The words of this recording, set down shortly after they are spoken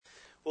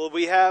Well,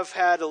 we have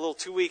had a little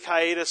 2-week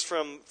hiatus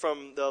from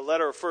the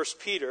letter of 1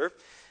 Peter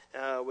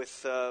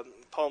with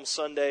Palm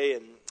Sunday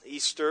and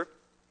Easter.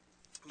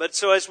 But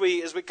so as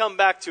we come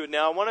back to it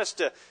now, I want us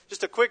to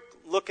just a quick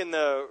look in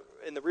the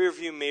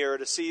rearview mirror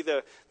to see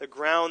the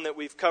ground that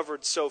we've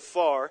covered so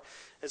far.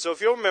 And so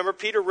if you'll remember,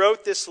 Peter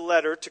wrote this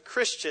letter to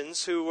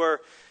Christians who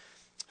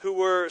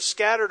were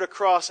scattered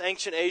across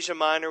ancient Asia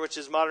Minor, which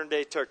is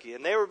modern-day Turkey.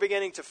 And they were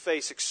beginning to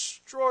face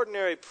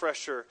extraordinary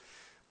pressure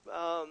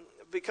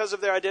because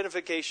of their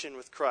identification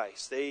with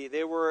Christ.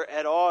 They were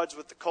at odds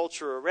with the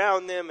culture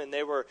around them, and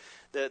they were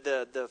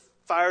the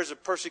fires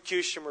of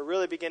persecution were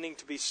really beginning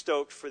to be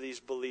stoked for these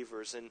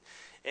believers.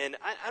 And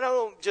I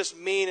don't just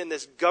mean in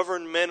this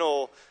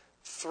governmental,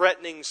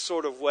 threatening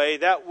sort of way.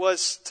 That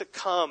was to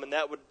come, and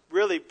that would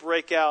really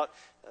break out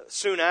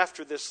soon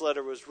after this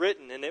letter was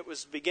written, and it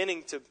was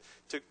beginning to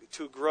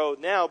grow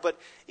now. But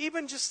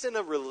even just in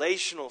a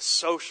relational,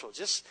 social,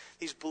 just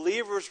these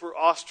believers were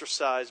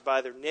ostracized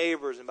by their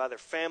neighbors and by their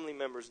family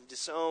members and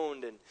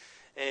disowned,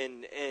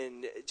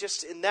 and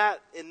just in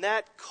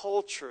that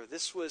culture,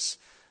 this was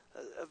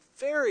a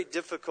very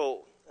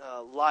difficult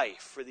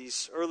life for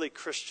these early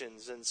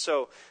Christians. And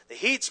so the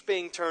heat's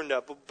being turned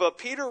up, but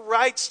Peter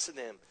writes to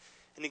them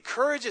and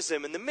encourages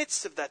them in the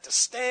midst of that to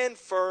stand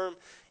firm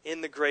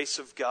in the grace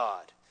of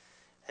God.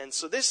 And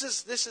so this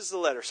is the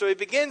letter. So he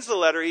begins the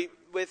letter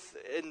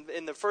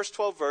in the first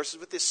 12 verses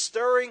with this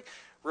stirring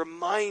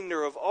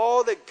reminder of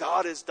all that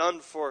God has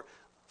done for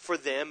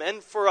them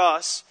and for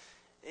us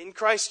in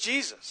Christ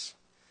Jesus.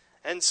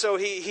 And so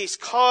he's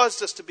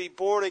caused us to be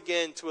born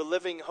again to a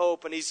living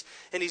hope, and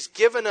he's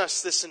given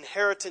us this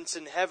inheritance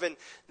in heaven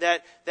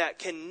that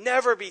can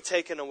never be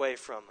taken away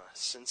from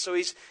us. And so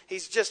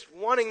he's just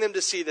wanting them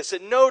to see this,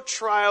 that no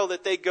trial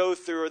that they go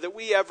through or that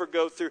we ever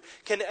go through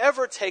can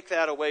ever take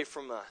that away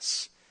from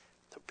us.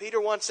 So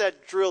Peter wants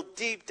that drilled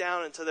deep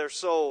down into their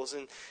souls.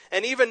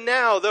 And even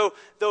now,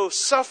 though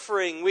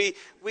suffering,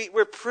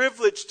 we're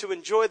privileged to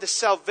enjoy the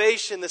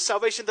salvation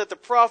that the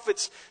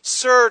prophets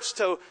searched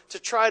to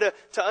try to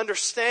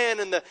understand,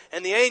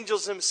 and the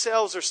angels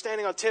themselves are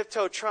standing on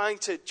tiptoe trying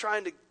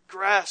to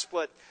grasp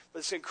what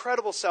this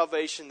incredible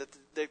salvation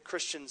that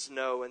Christians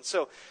know. And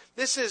so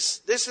this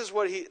is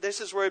where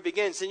he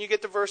begins. Then you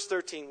get to verse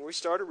 13 where we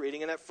started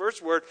reading, and that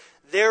first word,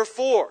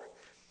 therefore.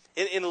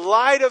 In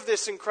light of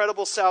this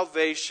incredible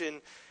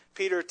salvation,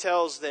 Peter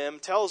tells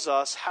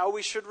us how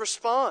we should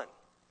respond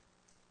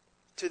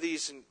to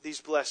these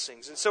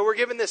blessings. And so we're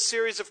given this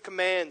series of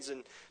commands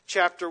in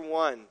chapter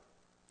 1.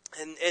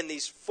 And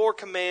these 4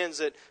 commands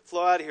that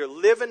flow out of here.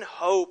 Live in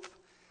hope.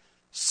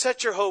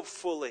 Set your hope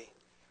fully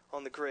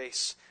on the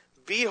grace.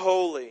 Be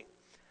holy.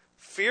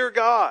 Fear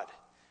God.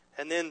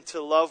 And then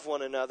to love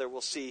one another, we'll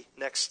see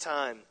next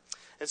time.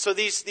 And so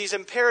these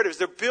imperatives,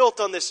 they're built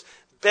on this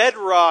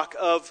bedrock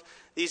of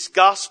these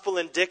gospel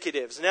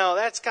indicatives. Now,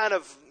 that's kind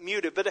of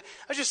muted, but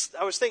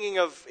I was thinking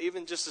of,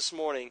 even just this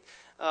morning,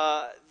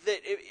 I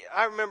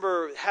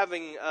remember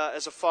having,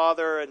 as a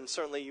father, and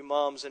certainly you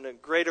moms in a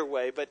greater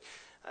way, but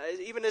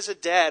even as a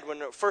dad,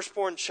 when a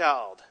firstborn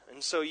child,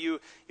 and so you've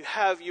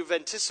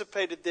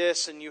anticipated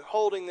this, and you're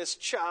holding this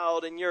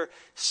child, and you're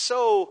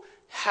so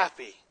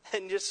happy,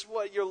 and just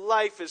what your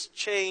life has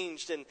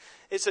changed, and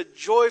it's a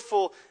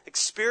joyful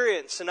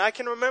experience. And I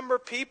can remember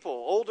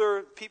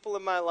older people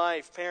in my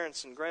life,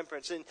 parents and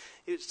grandparents, and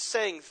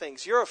saying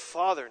things. You're a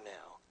father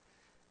now.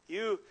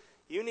 You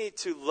need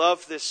to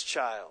love this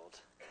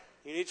child.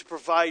 You need to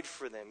provide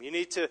for them. You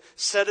need to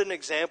set an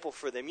example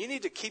for them. You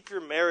need to keep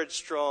your marriage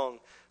strong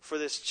for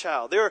this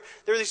child. There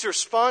are these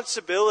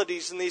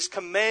responsibilities and these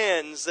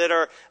commands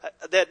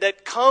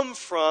that come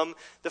from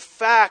the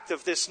fact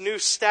of this new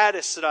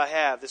status that I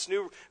have, this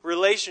new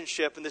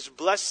relationship and this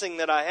blessing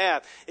that I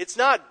have. It's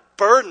not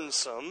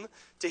burdensome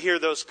to hear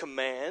those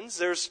commands.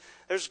 There's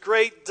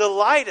great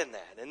delight in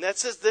that. And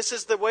this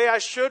is the way I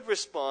should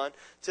respond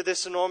to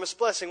this enormous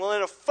blessing. Well,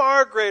 in a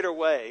far greater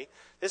way,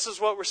 this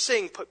is what we're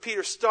seeing.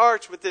 Peter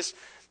starts with this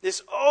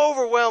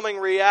overwhelming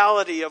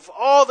reality of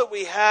all that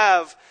we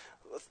have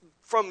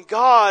from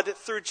God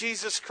through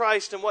Jesus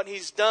Christ and what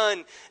He's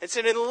done. And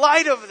said, in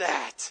light of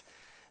that,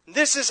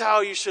 this is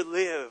how you should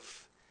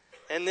live.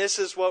 And this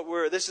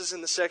is in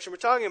the section we're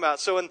talking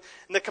about. So in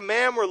the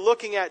command we're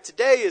looking at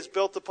today is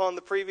built upon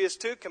the previous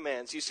 2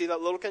 commands. You see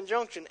that little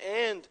conjunction,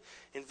 and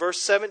in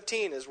verse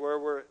 17 is where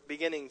we're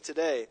beginning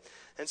today.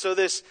 And so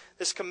this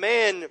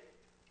command,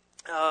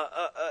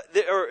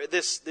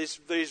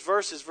 these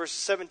verses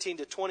 17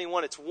 to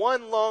 21, it's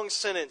one long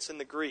sentence in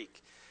the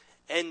Greek.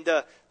 And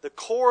the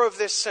core of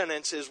this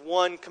sentence is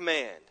one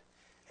command.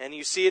 And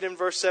you see it in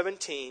verse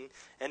 17.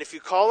 And if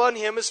you call on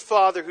Him as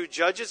Father who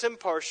judges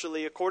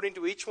impartially according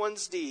to each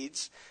one's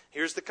deeds,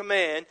 here's the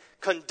command,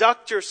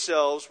 conduct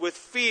yourselves with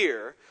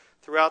fear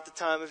throughout the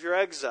time of your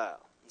exile.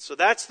 So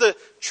that's the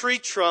tree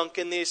trunk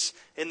in this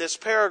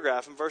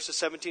paragraph in verses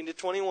 17 to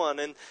 21.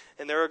 And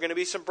there are going to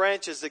be some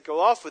branches that go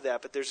off with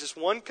that. But there's this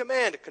one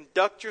command to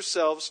conduct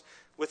yourselves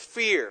with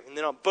fear. And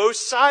then on both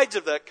sides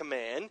of that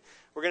command,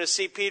 we're going to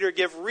see Peter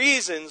give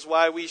reasons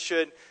why we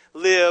should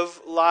live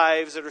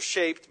lives that are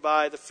shaped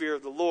by the fear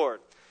of the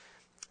Lord.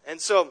 And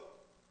so,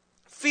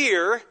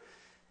 fear,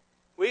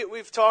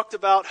 we've talked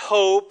about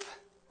hope.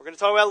 We're going to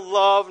talk about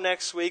love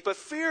next week. But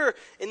fear,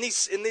 in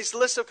these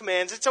list of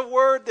commands, it's a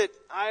word that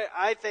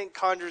I think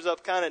conjures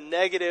up kind of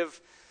negative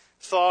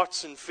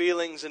thoughts and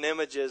feelings and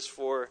images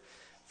for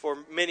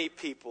many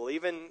people,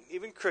 even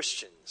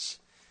Christians.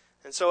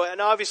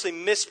 And obviously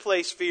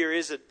misplaced fear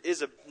is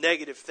a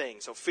negative thing.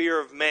 So fear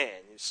of man.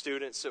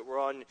 Students that were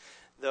on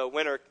the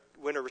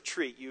winter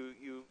retreat,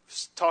 you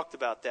talked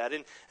about that.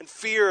 And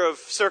fear of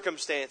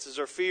circumstances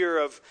or fear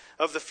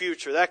of the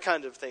future, that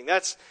kind of thing.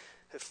 That's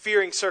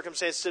fearing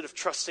circumstances instead of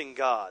trusting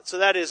God. So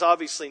that is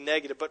obviously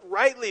negative. But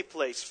rightly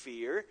placed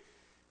fear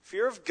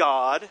of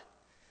God,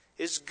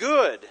 is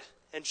good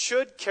and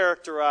should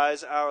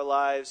characterize our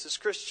lives as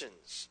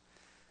Christians.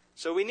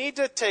 So we need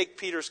to take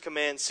Peter's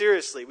command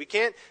seriously. We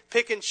can't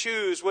pick and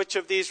choose which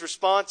of these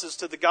responses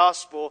to the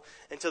gospel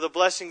and to the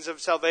blessings of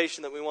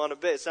salvation that we want to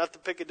be. It's not the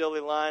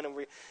Piccadilly line. And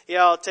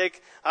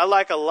I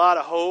like a lot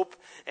of hope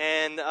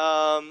and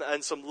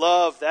some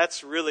love.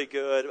 That's really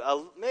good.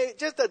 Maybe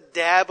just a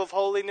dab of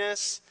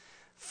holiness.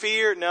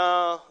 Fear,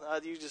 no,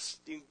 you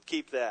can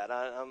keep that.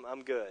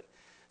 I'm good.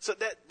 So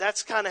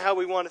that's kind of how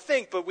we want to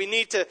think. But we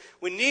need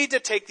to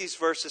take these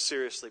verses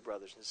seriously,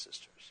 brothers and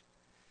sisters.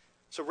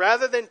 So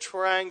rather than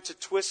trying to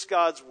twist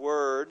God's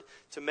word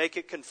to make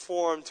it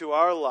conform to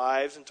our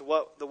lives and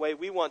to the way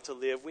we want to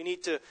live, we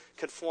need to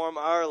conform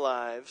our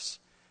lives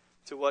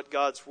to what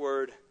God's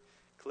word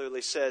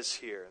clearly says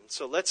here. And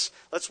so let's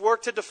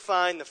work to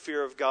define the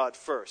fear of God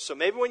first. So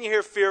maybe when you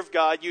hear fear of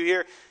God,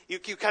 you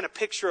kind of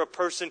picture a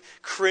person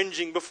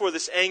cringing before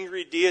this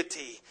angry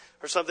deity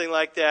or something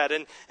like that.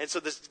 And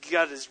so this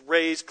God is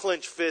raised,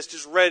 clenched fist,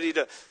 just ready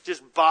to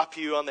just bop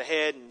you on the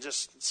head and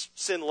just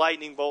send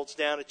lightning bolts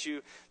down at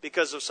you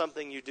because of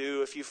something you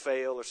do if you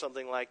fail or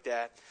something like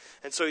that.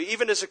 And so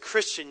even as a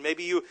Christian,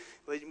 maybe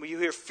when you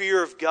hear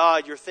fear of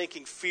God, you're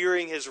thinking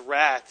fearing His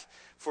wrath.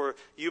 For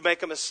you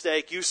make a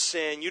mistake, you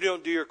sin, you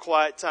don't do your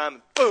quiet time,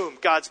 and boom,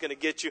 God's going to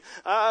get you.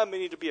 I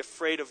need to be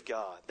afraid of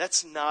God.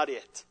 That's not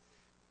it.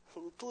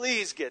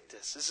 Please get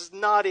this. This is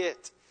not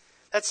it.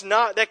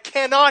 That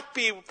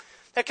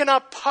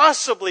cannot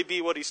possibly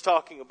be what he's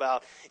talking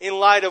about in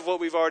light of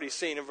what we've already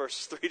seen in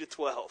verses 3 to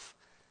 12.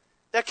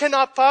 That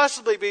cannot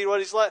possibly be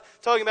what he's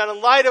talking about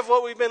in light of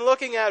what we've been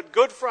looking at,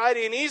 Good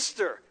Friday and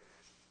Easter.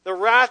 The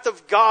wrath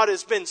of God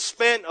has been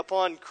spent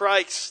upon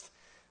Christ.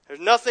 There's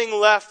nothing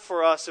left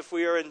for us if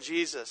we are in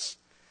Jesus.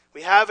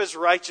 We have His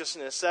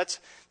righteousness.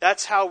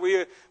 That's how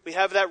we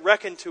have that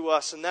reckoned to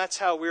us, and that's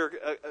how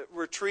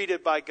we're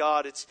treated by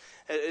God. It's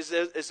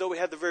as though we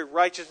have the very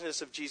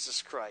righteousness of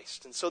Jesus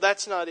Christ. And so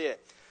that's not it.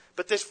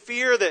 But this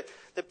fear that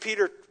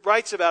Peter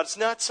writes about, it's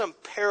not some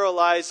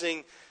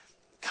paralyzing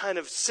kind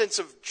of sense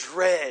of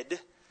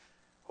dread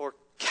or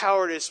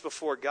cowardice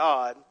before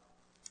God,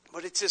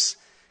 but it's this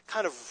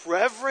kind of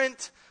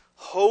reverent,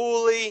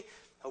 holy,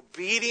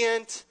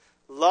 obedient,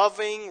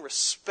 loving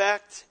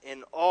respect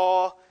and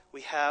awe we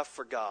have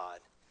for God.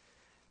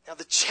 Now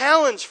the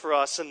challenge for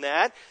us in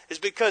that is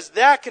because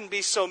that can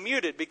be so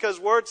muted, because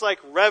words like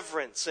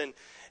reverence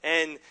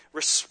and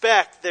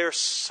respect, they're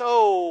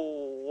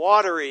so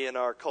watery in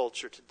our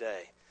culture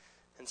today.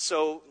 And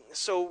so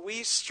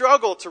we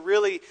struggle to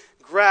really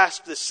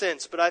grasp the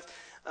sense. But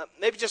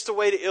maybe just a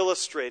way to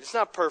illustrate. It's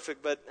not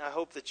perfect, but I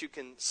hope that you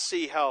can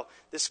see how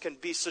this can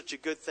be such a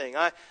good thing.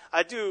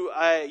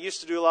 I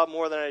used to do a lot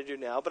more than I do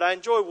now, but I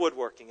enjoy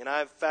woodworking. And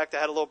in fact, I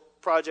had a little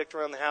project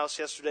around the house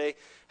yesterday.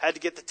 Had to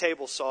get the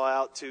table saw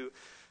out to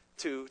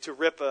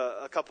rip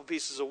a couple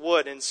pieces of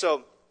wood. And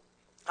so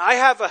I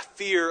have a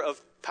fear of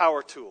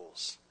power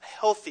tools, a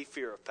healthy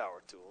fear of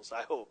power tools,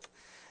 I hope.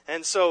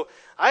 And so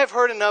I have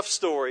heard enough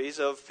stories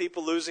of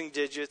people losing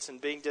digits and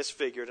being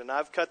disfigured, and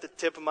I've cut the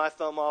tip of my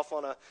thumb off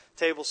on a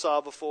table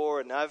saw before,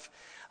 and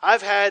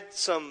I've had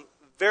some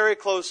very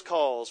close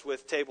calls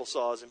with table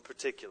saws in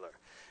particular.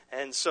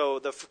 And so,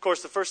 of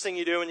course, the first thing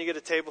you do when you get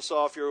a table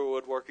saw, if you're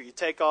a woodworker, you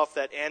take off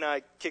that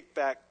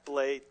anti-kickback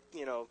blade,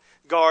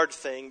 guard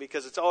thing,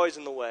 because it's always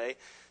in the way.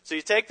 So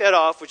you take that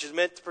off, which is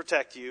meant to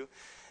protect you.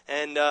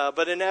 And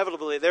but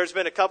inevitably, there's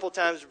been a couple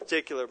times in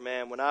particular,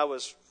 man, when I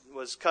was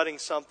cutting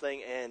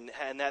something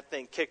and that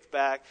thing kicked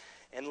back,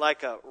 and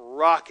like a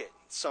rocket,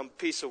 some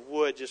piece of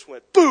wood just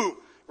went boom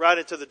right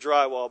into the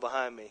drywall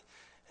behind me.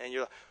 And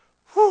you're like,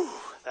 whew,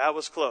 that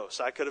was close.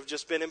 I could have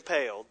just been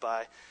impaled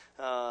by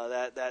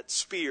that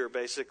spear,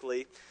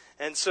 basically.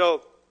 And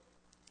so,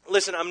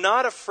 listen, I'm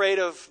not afraid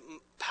of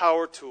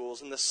power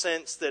tools in the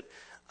sense that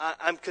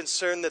I'm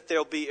concerned that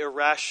they'll be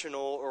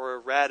irrational or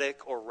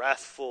erratic or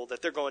wrathful,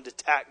 that they're going to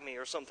attack me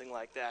or something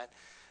like that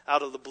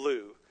out of the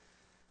blue.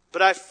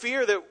 But I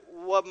fear that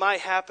what might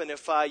happen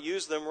if I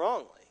use them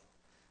wrongly,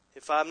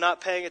 if I'm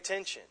not paying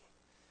attention.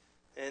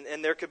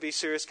 And there could be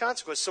serious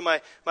consequences. So my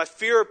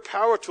fear of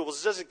power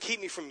tools doesn't keep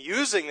me from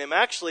using them.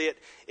 Actually,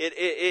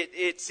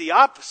 it's the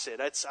opposite.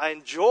 I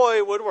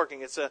enjoy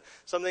woodworking. It's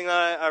something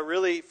that I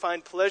really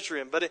find pleasure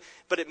in. But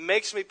it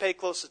makes me pay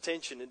close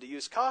attention and to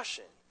use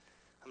caution.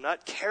 I'm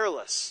not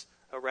careless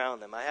around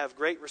them. I have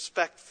great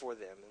respect for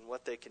them and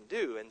what they can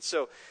do. And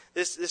so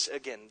this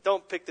again,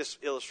 don't pick this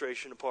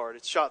illustration apart.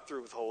 It's shot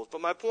through with holes.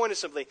 But my point is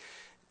simply,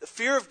 the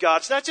fear of God,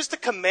 it's not just a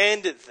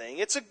commanded thing.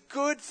 It's a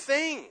good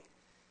thing.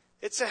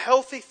 It's a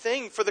healthy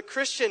thing. For the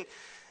Christian,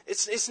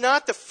 it's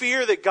not the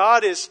fear that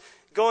God is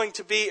going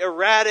to be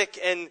erratic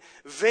and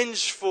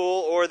vengeful,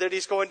 or that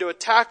He's going to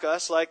attack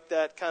us like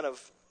that kind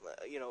of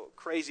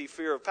crazy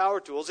fear of power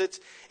tools.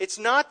 It's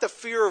not the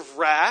fear of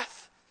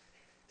wrath.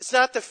 It's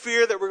not the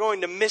fear that we're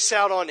going to miss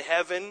out on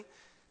heaven.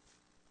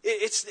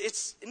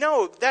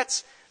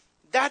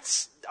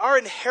 That's our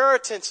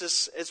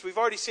inheritance, as we've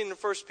already seen in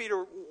 1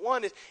 Peter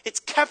 1. It's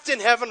kept in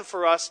heaven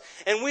for us,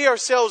 and we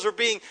ourselves are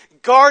being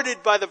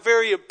guarded by the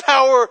very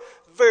power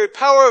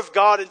of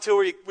God until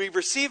we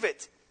receive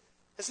it.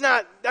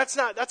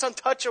 That's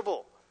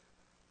untouchable.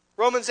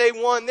 Romans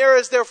 8:1, there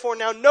is therefore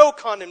now no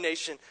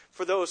condemnation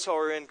for those who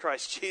are in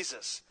Christ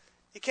Jesus.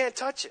 You can't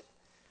touch it.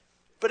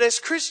 But as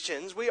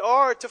Christians, we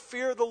are to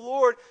fear the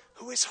Lord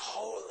who is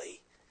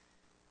holy.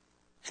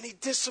 And He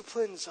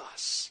disciplines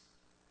us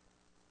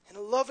in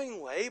a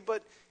loving way,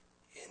 but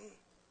in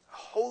a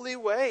holy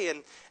way.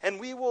 And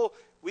we will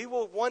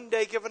one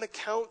day give an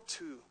account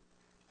to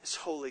this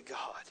holy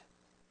God.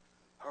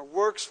 Our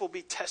works will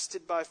be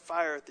tested by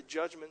fire at the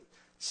judgment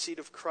seat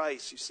of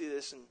Christ. You see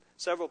this in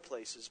several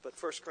places, but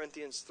 1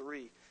 Corinthians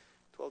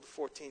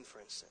 3:12-14, for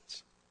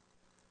instance.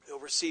 We'll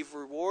receive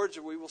rewards,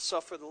 or we will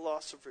suffer the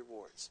loss of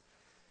rewards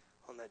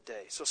on that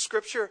day. So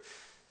Scripture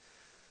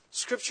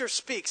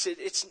speaks.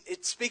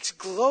 It speaks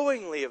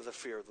glowingly of the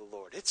fear of the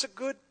Lord. It's a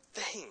good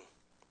thing.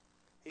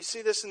 You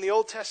see this in the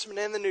Old Testament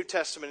and the New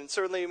Testament, and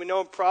certainly we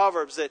know in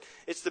Proverbs that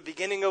it's the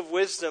beginning of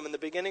wisdom and the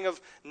beginning of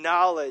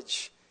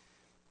knowledge.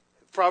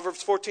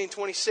 Proverbs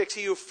 14:26,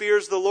 he who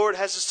fears the Lord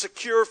has a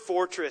secure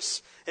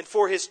fortress, and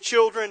for his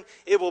children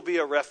it will be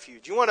a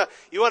refuge. You want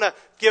to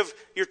give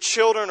your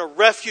children a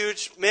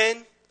refuge,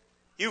 men?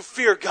 You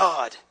fear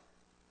God.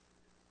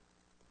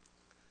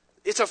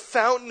 It's a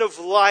fountain of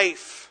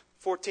life.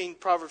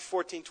 Proverbs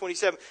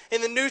 14:27.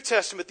 In the New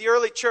Testament, the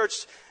early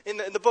church, in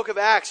the book of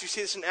Acts, you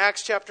see this in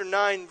Acts chapter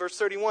 9, verse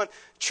 31.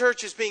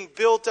 Church is being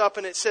built up,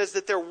 and it says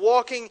that they're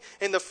walking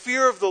in the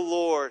fear of the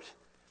Lord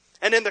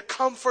and in the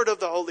comfort of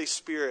the Holy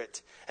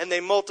Spirit, and they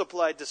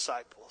multiplied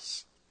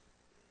disciples.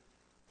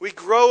 We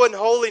grow in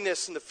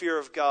holiness in the fear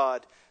of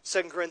God.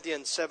 2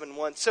 Corinthians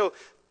 7:1.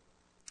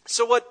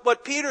 So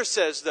what Peter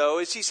says, though,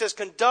 is he says,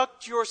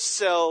 conduct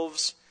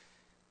yourselves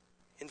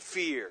in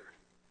fear.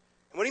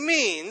 And what he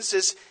means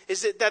is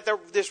that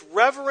this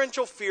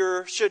reverential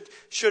fear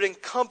should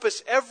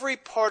encompass every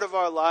part of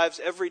our lives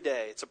every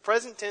day. It's a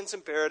present tense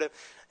imperative.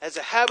 As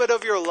a habit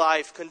of your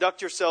life,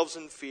 conduct yourselves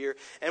in fear.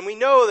 And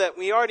we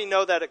already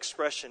know that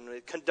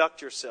expression,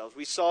 conduct yourselves.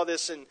 We saw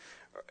this in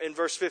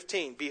verse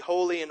 15. Be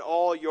holy in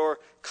all your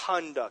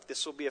conduct.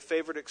 This will be a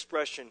favorite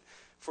expression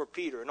for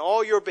Peter. And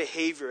all your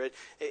behavior,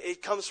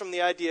 it comes from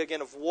the idea again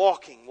of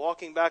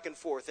walking back and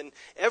forth. And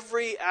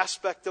every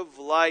aspect of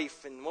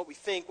life, and what we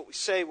think, what we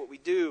say, what we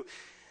do,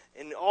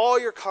 in all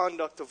your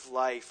conduct of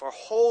life, our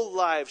whole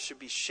lives should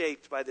be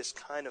shaped by this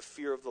kind of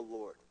fear of the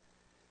Lord.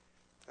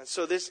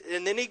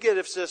 And then he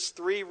gives us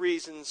three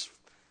reasons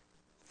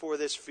for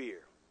this fear,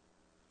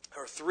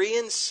 or three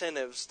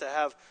incentives to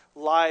have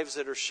lives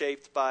that are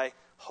shaped by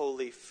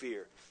holy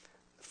fear.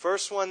 The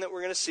first one that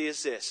we're going to see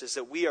is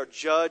that we are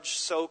judged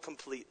so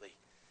completely.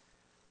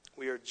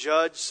 We are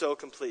judged so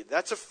completely.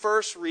 That's a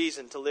first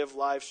reason to live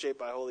lives shaped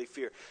by holy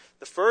fear.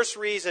 The first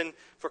reason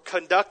for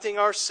conducting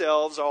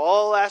ourselves,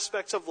 all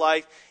aspects of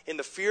life, in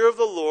the fear of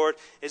the Lord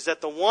is that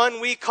the one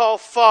we call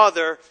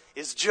Father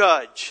is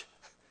judge.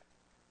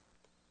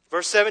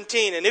 Verse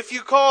 17, and if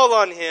you call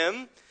on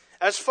Him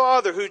as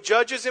Father who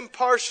judges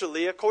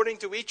impartially according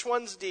to each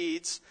one's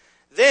deeds,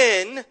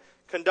 then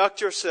conduct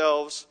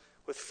yourselves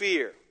with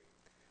fear.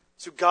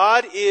 So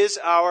God is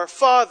our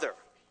Father.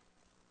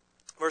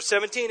 Verse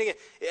 17 again,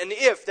 and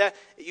if, that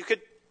you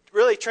could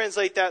really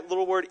translate that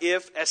little word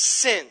if as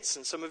since.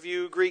 And some of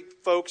you Greek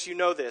folks, you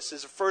know this,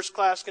 is a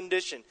first-class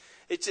condition.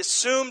 It's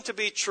assumed to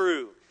be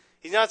true.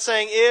 He's not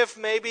saying if,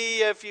 maybe,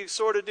 if you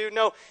sort of do.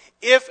 No,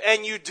 if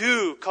and you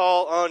do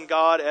call on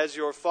God as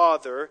your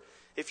Father,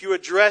 if you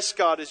address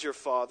God as your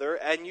Father,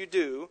 and you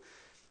do,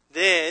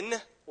 then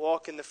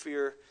walk in the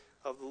fear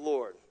of the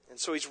Lord. And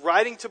so he's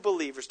writing to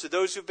believers, to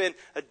those who've been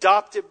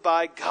adopted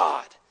by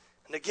God.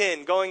 And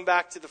again, going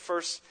back to the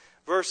first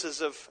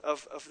verses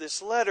of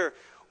this letter,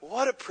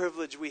 what a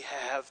privilege we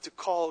have to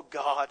call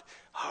God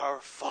our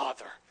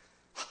Father.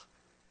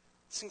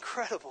 It's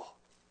incredible.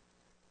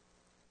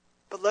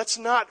 But let's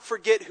not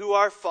forget who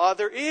our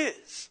Father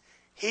is.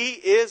 He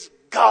is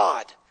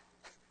God.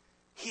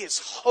 He is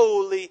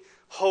holy,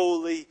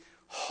 holy,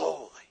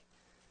 holy.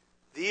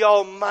 The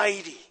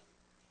Almighty.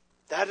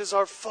 That is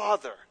our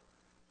Father.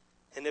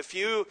 And if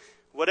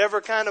whatever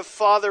kind of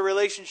father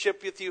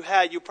relationship with you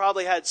had, you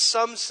probably had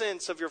some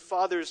sense of your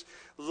Father's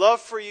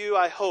love for you,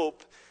 I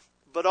hope.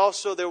 But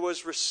also there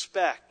was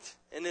respect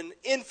in an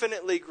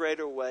infinitely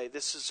greater way.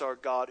 This is our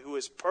God who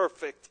is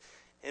perfect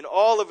in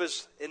all of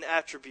His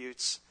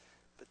attributes,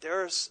 But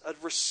there's a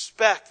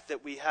respect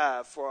that we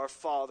have for our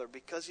Father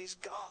because He's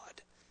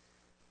God.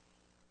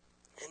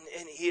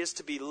 And He is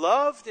to be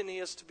loved and He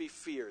is to be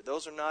feared.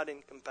 Those are not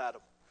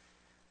incompatible.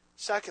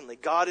 Secondly,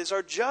 God is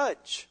our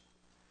judge.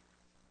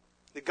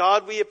 The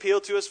God we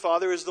appeal to as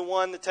Father is the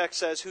one, the text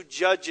says, who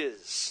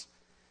judges.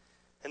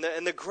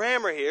 And the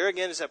grammar here,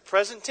 again, is that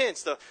present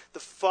tense. The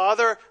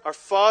Father, our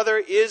Father,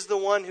 is the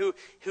one who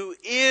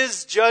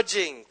is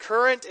judging,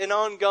 current and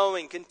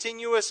ongoing,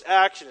 continuous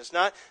action. It's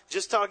not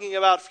just talking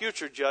about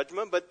future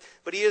judgment, but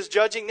He is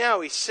judging now.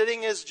 He's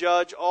sitting as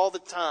judge all the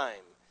time,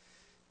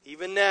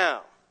 even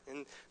now.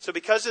 And so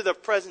because of the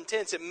present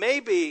tense, this may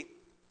be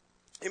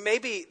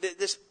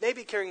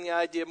carrying the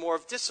idea more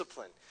of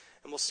discipline.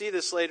 And we'll see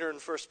this later in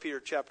 1 Peter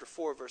chapter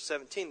 4, verse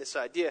 17, this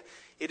idea.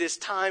 It is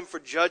time for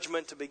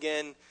judgment to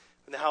begin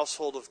in the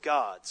household of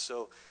God.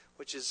 So,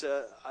 which is,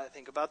 I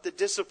think, about the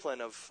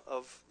discipline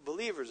of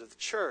believers, of the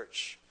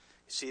church.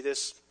 You see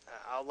this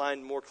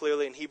outlined more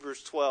clearly in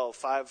Hebrews 12,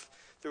 5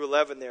 through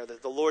 11 there,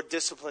 that the Lord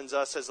disciplines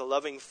us as a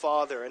loving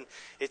Father. And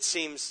it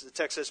seems, the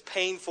text says,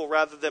 painful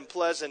rather than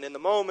pleasant in the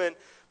moment,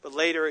 but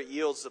later it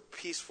yields the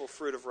peaceful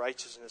fruit of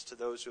righteousness to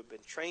those who have been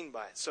trained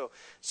by it.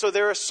 So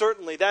there is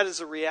certainly, that is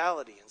a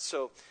reality. And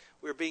so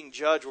we're being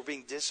judged, we're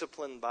being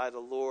disciplined by the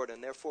Lord,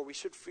 and therefore we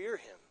should fear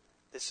Him.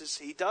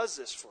 He does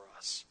this for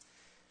us.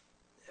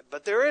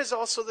 But there is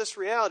also this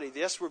reality.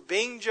 Yes, we're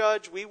being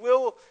judged. We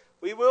will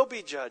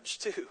be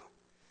judged too.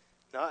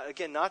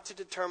 Not to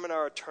determine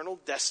our eternal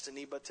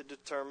destiny, but to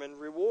determine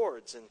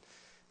rewards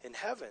in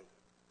heaven.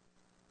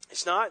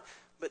 It's not,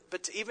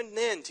 but even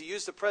then, to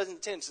use the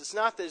present tense, it's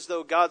not as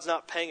though God's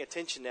not paying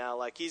attention now,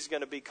 like He's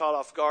going to be caught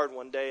off guard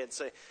one day and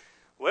say,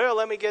 well,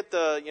 let me get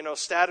the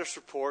status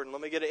report and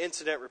let me get an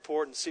incident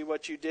report and see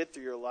what you did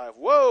through your life.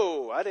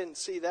 Whoa, I didn't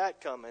see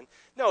that coming.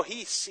 No,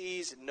 He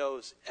sees and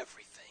knows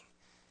everything.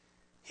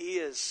 He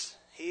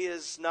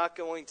is not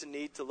going to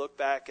need to look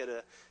back at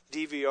a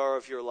DVR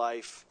of your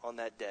life on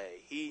that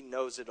day. He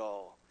knows it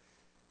all.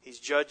 He's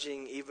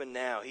judging even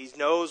now. He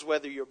knows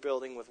whether you're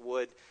building with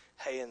wood,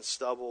 hay, and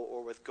stubble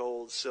or with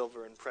gold,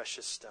 silver, and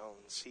precious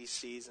stones. He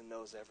sees and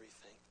knows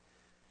everything.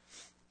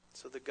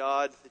 So the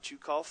God that you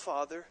call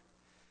Father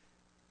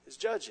is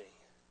judging.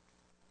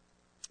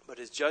 But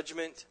His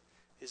judgment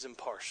is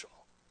impartial.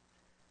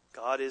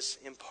 God is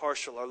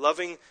impartial. Our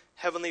loving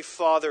Heavenly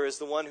Father is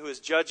the one who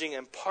is judging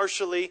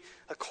impartially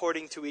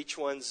according to each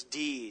one's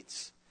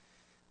deeds.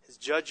 His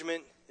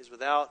judgment is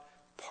without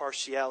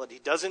partiality. He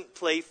doesn't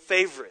play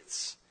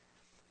favorites.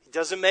 He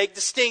doesn't make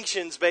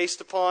distinctions based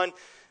upon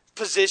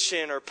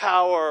position or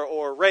power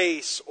or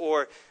race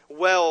or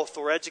wealth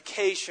or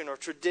education or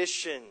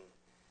tradition.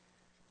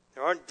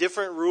 There aren't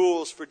different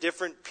rules for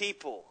different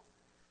people.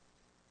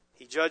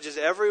 He judges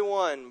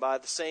everyone by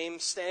the same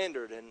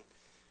standard and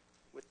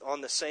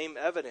on the same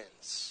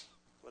evidence.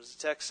 What does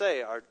the text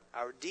say? Our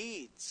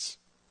deeds.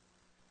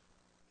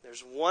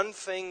 There's one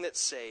thing that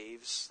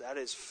saves, that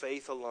is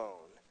faith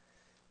alone.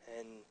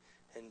 And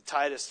in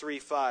Titus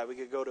 3:5, we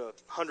could go to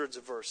hundreds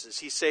of verses.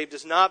 He saved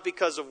us not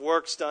because of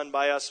works done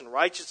by us in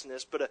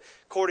righteousness, but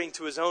according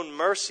to His own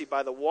mercy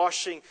by the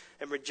washing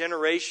and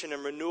regeneration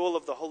and renewal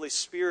of the Holy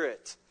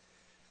Spirit.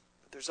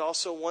 There's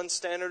also one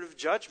standard of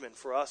judgment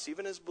for us,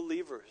 even as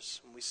believers,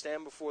 when we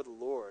stand before the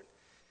Lord.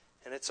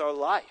 And it's our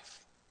life.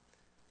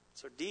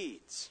 It's our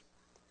deeds.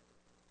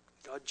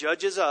 God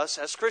judges us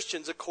as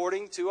Christians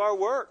according to our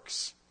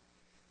works.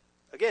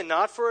 Again,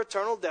 not for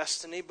eternal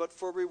destiny, but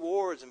for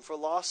rewards and for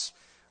loss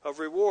of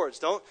rewards.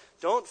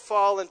 Don't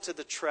fall into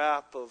the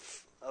trap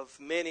of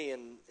many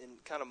in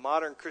kind of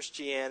modern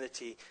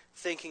Christianity,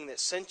 thinking that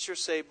since you're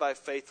saved by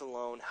faith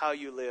alone, how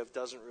you live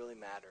doesn't really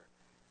matter.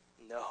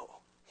 No.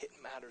 It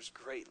matters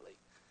greatly.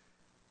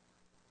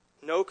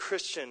 No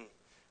Christian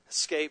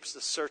escapes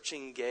the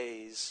searching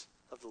gaze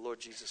of the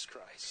Lord Jesus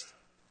Christ.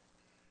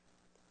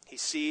 He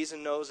sees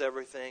and knows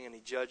everything, and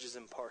He judges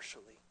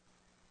impartially.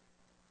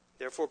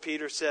 Therefore,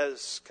 Peter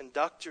says,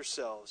 conduct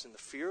yourselves in the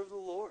fear of the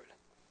Lord.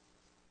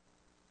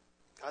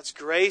 God's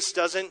grace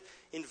doesn't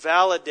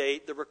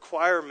invalidate the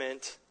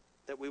requirement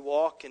that we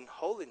walk in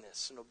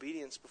holiness and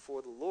obedience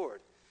before the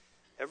Lord.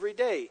 Every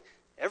day,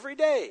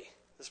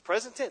 this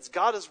present tense,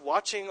 God is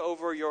watching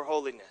over your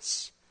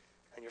holiness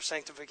and your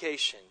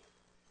sanctification.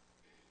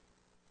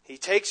 He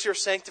takes your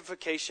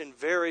sanctification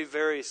very,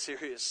 very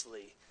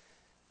seriously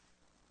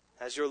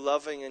as your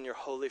loving and your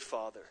holy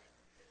Father.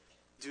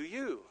 Do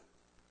you?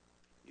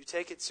 You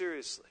take it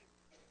seriously.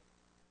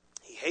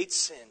 He hates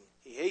sin.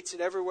 He hates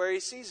it everywhere He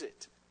sees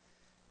it.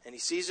 And He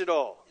sees it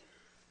all.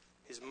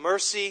 His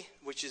mercy,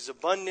 which is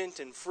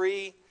abundant and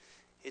free,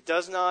 it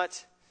does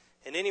not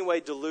in any way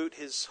dilute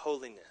His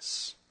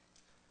holiness.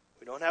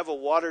 We don't have a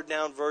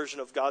watered-down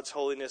version of God's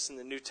holiness in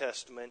the New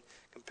Testament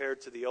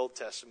compared to the Old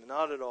Testament.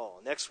 Not at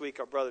all. Next week,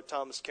 our brother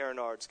Thomas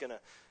Carinard is going to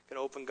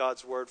open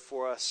God's Word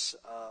for us.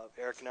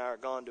 Eric and I are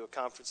gone to a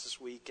conference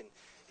this week, and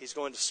he's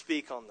going to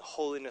speak on the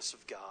holiness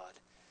of God.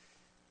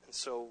 And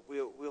so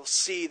we'll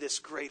see this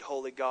great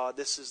holy God.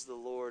 This is the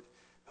Lord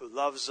who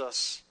loves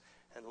us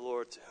and the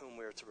Lord to whom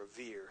we are to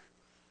revere.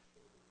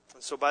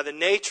 And so by the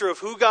nature of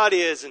who God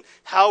is and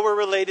how we're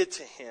related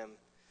to Him,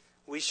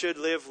 we should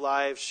live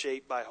lives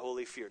shaped by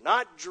holy fear.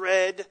 Not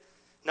dread,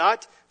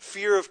 not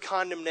fear of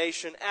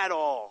condemnation at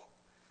all,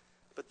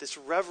 but this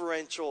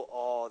reverential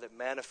awe that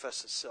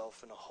manifests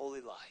itself in a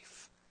holy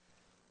life.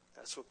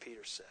 That's what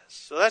Peter says.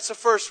 So that's the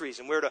first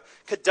reason. We're to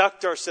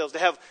conduct ourselves, to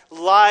have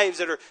lives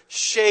that are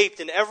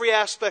shaped in every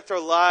aspect of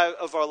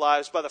our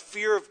lives by the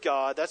fear of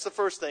God. That's the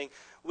first thing.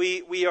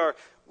 We are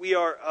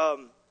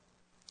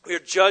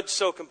judged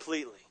so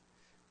completely.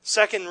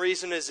 Second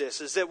reason is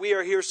this, is that we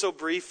are here so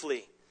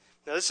briefly.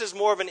 Now this is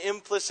more of an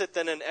implicit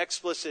than an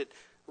explicit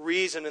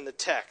reason in the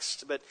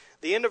text. But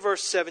the end of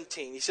verse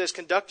 17, he says,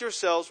 conduct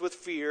yourselves with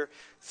fear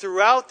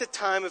throughout the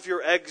time of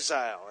your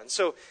exile. And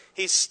so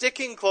he's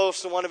sticking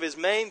close to one of his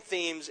main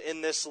themes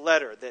in this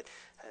letter,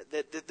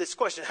 that this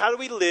question, how do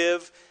we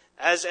live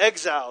as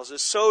exiles,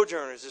 as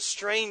sojourners, as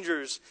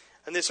strangers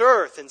on this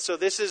earth? And so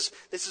this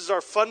is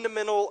our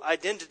fundamental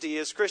identity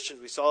as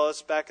Christians. We saw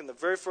this back in the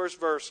very first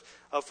verse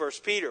of 1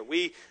 Peter.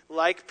 We,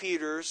 like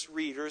Peter's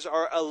readers,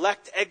 are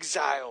elect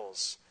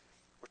exiles.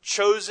 We're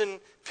chosen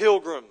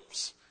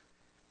pilgrims.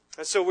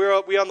 And so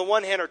we on the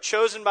one hand are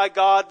chosen by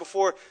God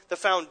before the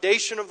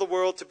foundation of the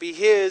world to be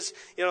His.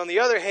 Yet on the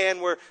other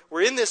hand,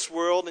 we're in this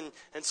world,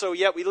 and so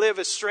yet we live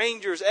as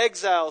strangers,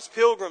 exiles,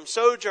 pilgrims,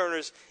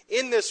 sojourners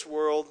in this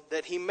world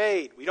that He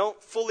made. We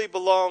don't fully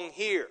belong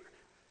here.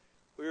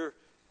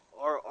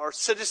 Our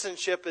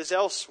citizenship is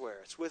elsewhere.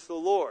 It's with the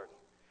Lord.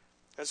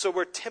 And so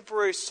we're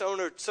temporary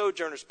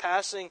sojourners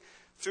passing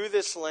through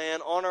this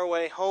land on our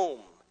way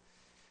home.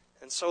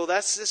 And so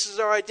this is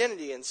our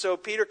identity. And so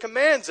Peter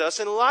commands us,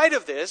 in light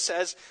of this,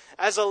 as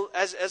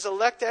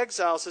elect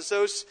exiles, as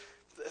those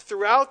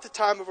throughout the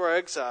time of our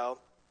exile,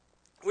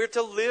 we're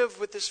to live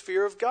with this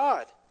fear of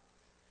God.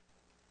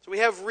 So we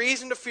have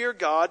reason to fear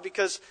God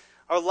because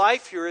our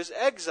life here as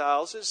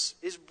exiles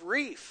is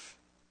brief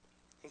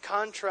in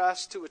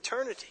contrast to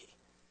eternity.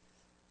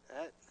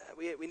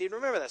 We need to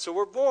remember that. So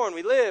we're born,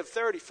 we live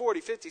 30, 40,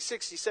 50,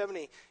 60,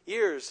 70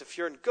 years. If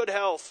you're in good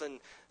health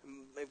and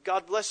if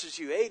God blesses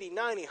you, 80,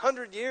 90,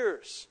 100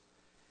 years.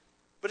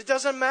 But it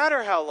doesn't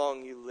matter how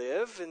long you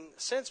live in a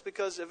sense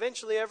because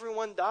eventually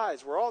everyone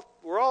dies. We're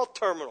all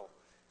terminal.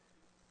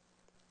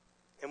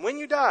 And when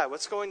you die,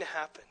 what's going to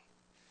happen?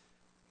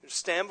 You're going to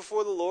stand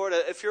before the Lord.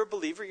 If you're a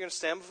believer, you're going to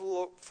stand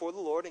before the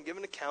Lord and give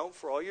an account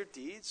for all your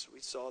deeds.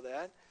 We saw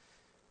that.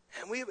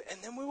 And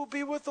then we will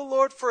be with the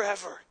Lord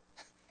forever.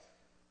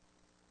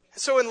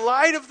 So in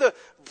light of the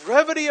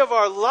brevity of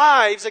our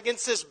lives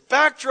against this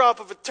backdrop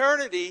of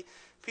eternity,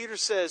 Peter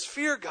says,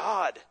 fear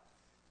God.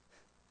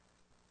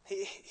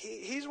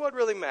 He's what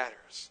really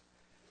matters.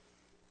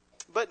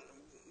 But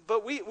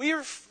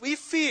we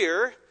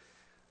fear,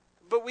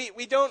 but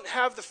we don't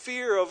have the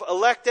fear of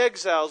elect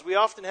exiles. We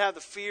often have the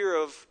fear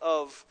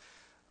of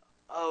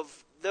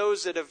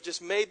those that have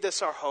just made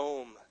this our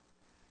home.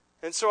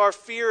 And so our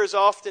fear is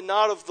often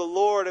not of the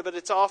Lord, but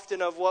it's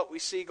often of what we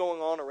see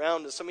going on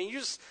around us. I mean, you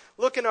just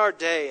look in our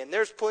day, and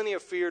there's plenty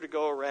of fear to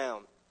go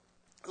around.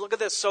 Look at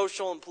this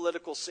social and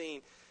political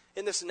scene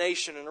in this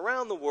nation and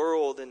around the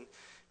world, and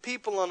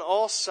people on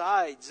all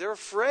sides, they're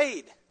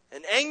afraid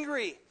and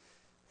angry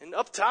and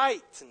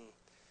uptight. And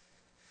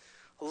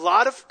a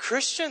lot of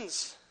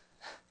Christians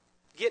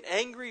get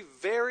angry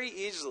very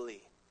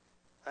easily.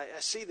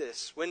 I see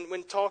this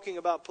when talking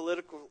about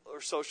political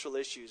or social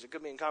issues. It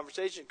could be in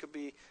conversation, it could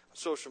be on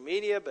social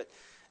media, but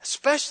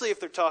especially if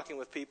they're talking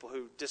with people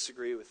who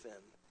disagree with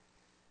them.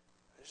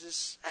 There's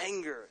this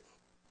anger,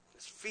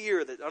 this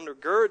fear that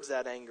undergirds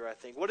that anger, I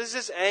think. What is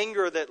this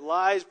anger that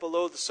lies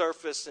below the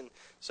surface in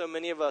so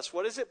many of us?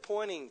 What is it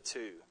pointing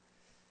to?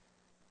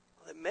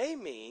 Well, it may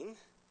mean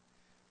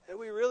that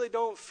we really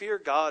don't fear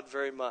God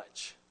very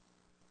much.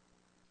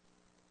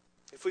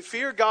 If we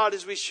fear God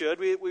as we should,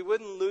 we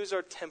wouldn't lose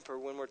our temper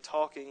when we're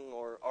talking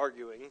or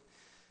arguing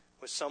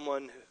with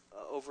someone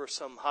over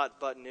some hot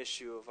button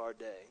issue of our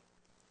day.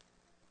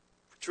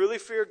 If we truly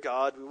fear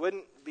God, we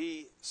wouldn't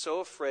be so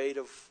afraid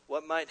of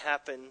what might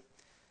happen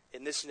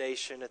in this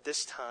nation at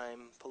this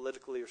time,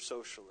 politically or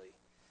socially.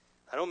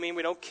 I don't mean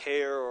we don't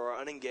care or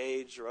are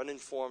unengaged or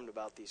uninformed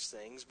about these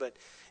things, but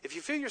if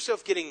you feel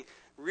yourself getting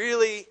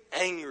really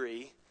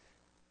angry,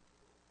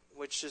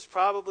 which is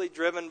probably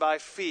driven by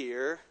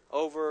fear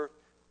over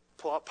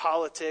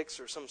politics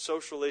or some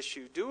social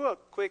issue, do a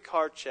quick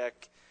heart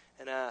check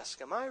and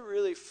ask, am I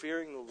really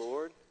fearing the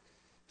Lord?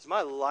 Is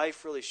my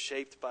life really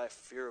shaped by a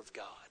fear of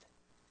God?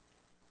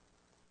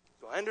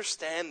 Do I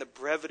understand the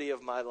brevity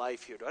of my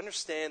life here? Do I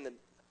understand that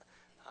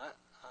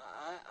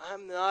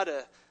I'm not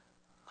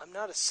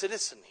a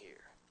citizen here?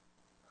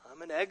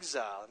 I'm an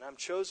exile and I'm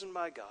chosen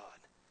by God.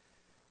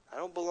 I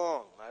don't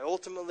belong.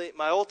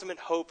 My ultimate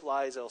hope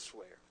lies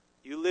elsewhere.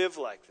 You live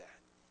like that.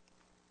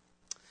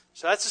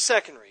 So that's the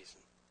second reason.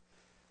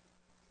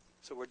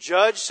 So we're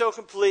judged so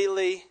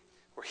completely,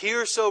 we're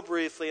here so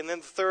briefly, and then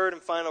the third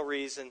and final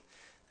reason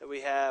that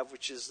we have,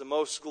 which is the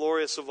most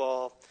glorious of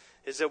all,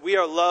 is that we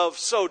are loved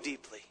so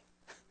deeply.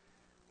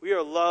 We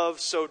are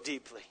loved so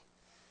deeply.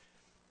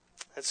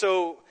 And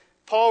so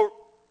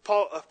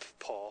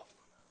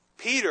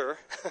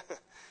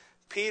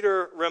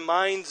Peter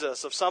reminds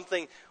us of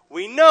something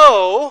we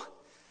know,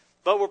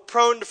 but we're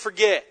prone to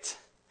forget.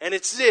 And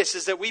it's this,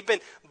 is that we've been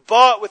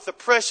bought with the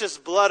precious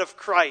blood of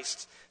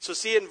Christ. So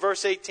see it in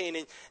verse 18.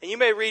 And you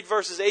may read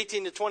verses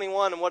 18 to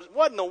 21, and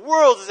what in the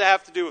world does it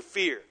have to do with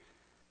fear?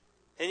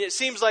 And it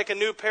seems like a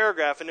new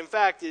paragraph. And in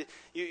fact,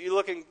 you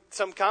look in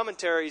some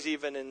commentaries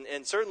even,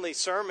 and certainly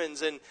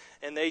sermons, and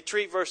they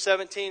treat verse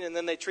 17, and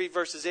then they treat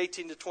verses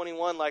 18 to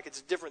 21 like it's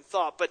a different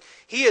thought. But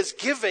he is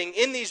giving,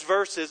 in these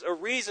verses, a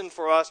reason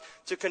for us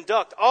to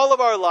conduct all of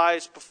our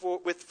lives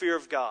with fear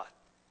of God.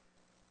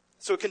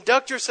 So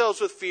conduct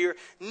yourselves with fear,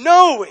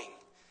 knowing,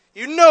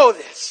 you know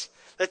this,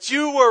 that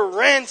you were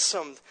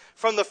ransomed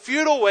from the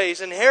futile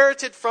ways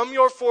inherited from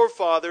your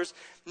forefathers,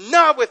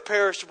 not with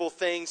perishable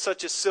things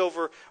such as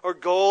silver or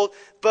gold,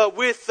 but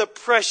with the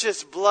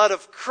precious blood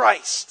of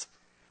Christ,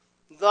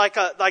 like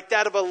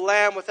that of a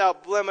lamb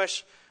without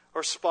blemish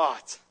or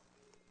spot.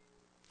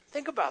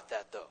 Think about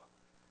that, though.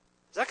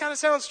 Does that kind of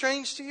sound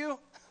strange to you?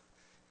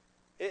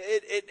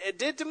 It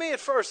did to me at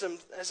first,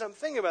 as I'm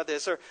thinking about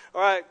this. Or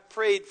I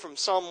prayed from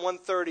Psalm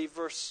 130,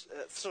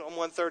 Psalm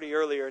 130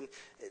 earlier, and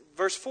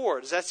verse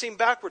 4. Does that seem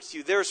backwards to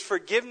you? There's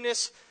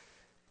forgiveness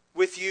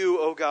with you,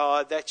 O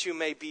God, that you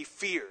may be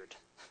feared.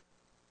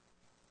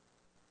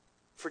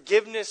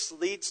 Forgiveness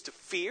leads to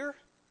fear?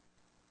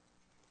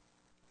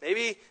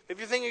 Maybe you're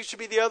thinking it should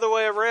be the other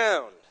way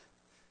around.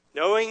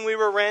 Knowing we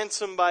were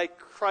ransomed by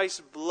Christ's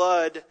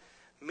blood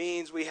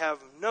means we have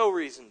no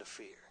reason to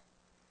fear.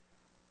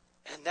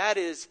 And that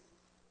is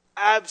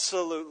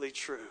absolutely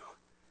true.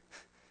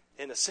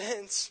 In a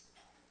sense,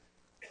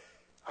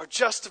 our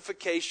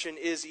justification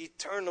is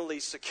eternally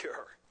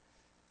secure.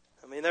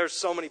 I mean, there's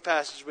so many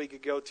passages we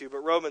could go to, but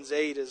Romans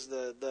 8 is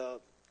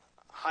the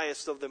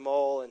highest of them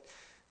all. And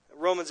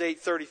Romans 8,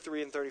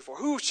 33 and 34.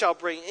 Who shall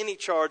bring any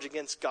charge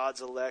against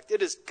God's elect?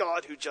 It is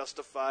God who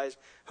justifies.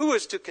 Who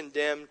is to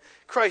condemn?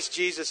 Christ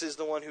Jesus is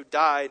the one who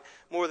died.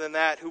 More than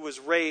that, who was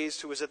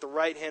raised, who was at the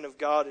right hand of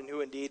God, and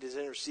who indeed is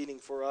interceding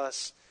for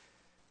us.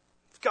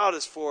 If God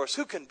is for us,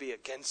 who can be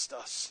against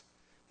us?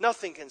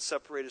 Nothing can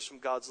separate us from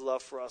God's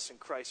love for us in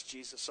Christ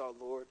Jesus our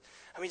Lord.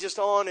 I mean, just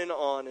on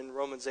in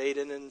Romans 8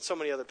 and in so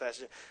many other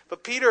passages.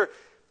 But Peter,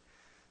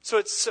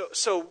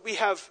 so we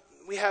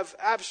have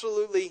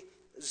absolutely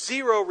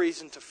zero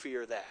reason to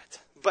fear that.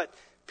 But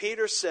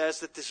Peter says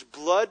that this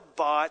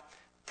blood-bought,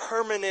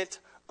 permanent,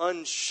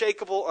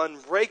 unshakable,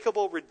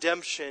 unbreakable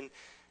redemption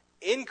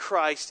in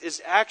Christ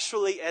is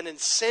actually an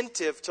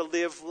incentive to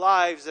live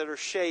lives that are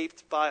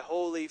shaped by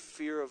holy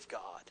fear of God.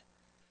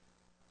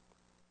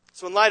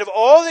 So in light of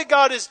all that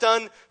God has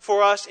done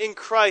for us in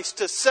Christ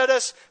to set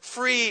us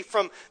free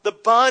from the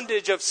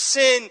bondage of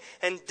sin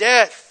and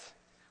death,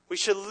 we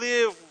should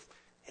live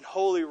in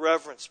holy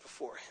reverence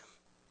before Him.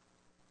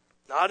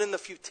 Not in the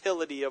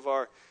futility of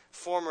our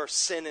former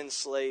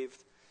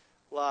sin-enslaved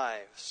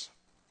lives.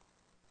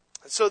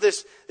 And so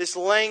this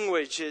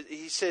language,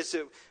 he says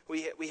that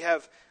we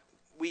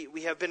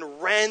have been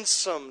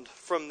ransomed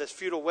from the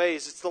futile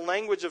ways. It's the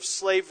language of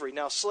slavery.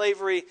 Now,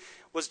 slavery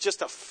was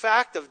just a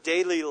fact of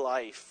daily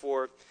life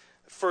for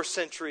first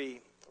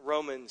century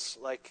Romans,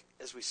 like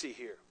as we see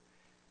here.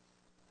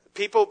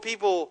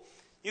 People,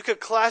 you could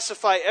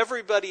classify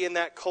everybody in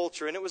that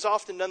culture, and it was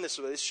often done this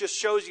way. This just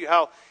shows you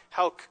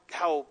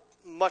how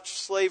much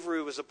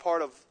slavery was a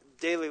part of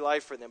daily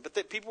life for them. But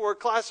that people were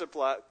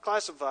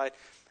classified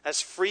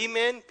as free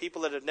men,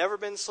 people that had never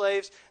been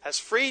slaves, as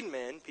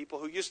freedmen, people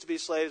who used to be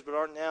slaves but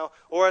aren't now,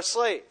 or as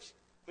slaves.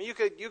 I mean,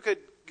 you could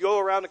go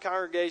around the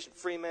congregation,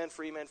 free man,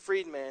 freedman,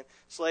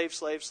 slave,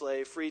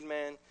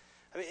 freedman.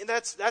 I mean,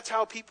 that's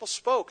how people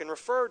spoke and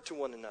referred to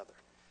one another.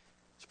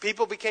 So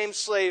people became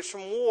slaves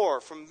from war,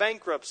 from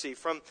bankruptcy,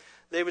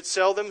 they would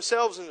sell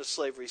themselves into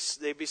slavery.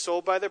 They'd be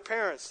sold by their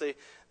parents.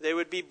 They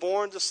would be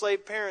born to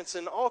slave parents,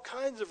 and all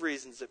kinds of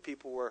reasons that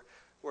people were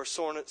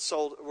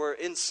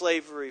in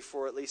slavery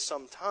for at least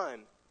some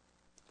time.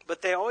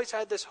 But they always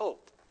had this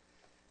hope.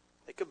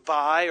 They could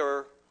buy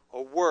or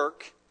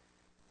work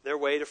their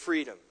way to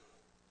freedom.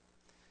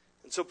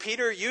 And so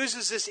Peter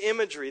uses this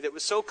imagery that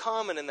was so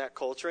common in that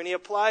culture, and he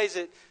applies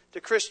it to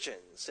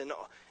Christians. And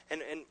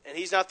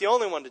he's not the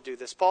only one to do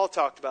this. Paul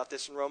talked about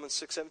this in Romans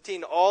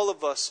 6:17. All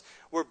of us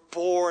were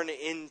born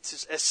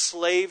as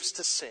slaves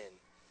to sin.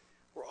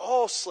 We're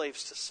all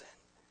slaves to sin.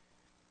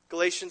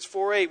 Galatians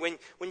 4:8,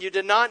 when you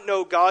did not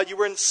know God, you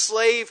were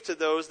enslaved to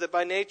those that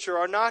by nature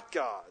are not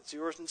God's.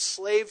 You were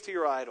enslaved to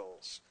your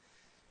idols.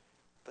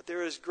 But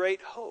there is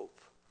great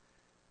hope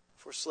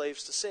for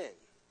slaves to sin.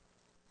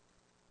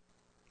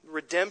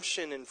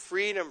 Redemption and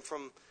freedom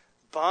from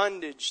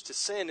bondage to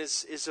sin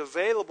is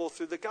available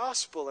through the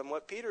gospel. And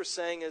what Peter's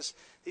saying is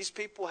these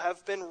people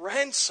have been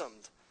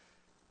ransomed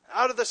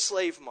out of the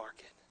slave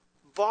market,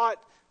 bought.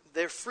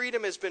 Their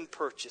freedom has been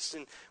purchased.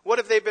 And what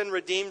have they been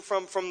redeemed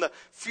from? From the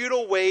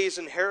futile ways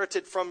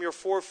inherited from your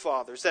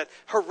forefathers. That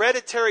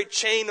hereditary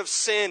chain of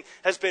sin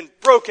has been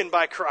broken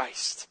by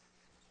Christ.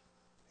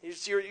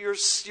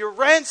 You're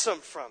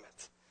ransomed from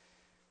it.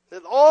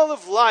 That all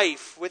of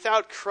life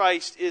without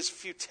Christ is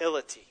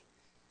futility.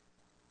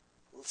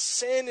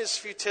 sin is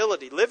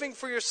futility. Living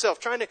for yourself,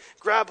 trying to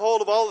grab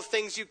hold of all the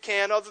things you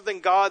can other than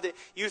God that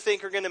you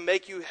think are going to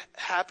make you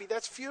happy,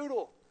 that's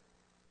futile.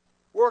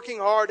 Working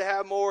hard to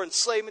have more,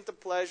 enslavement to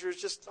pleasures,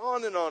 just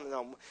on and on and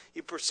on.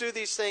 You pursue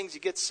these things, you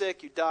get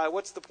sick, you die.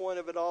 What's the point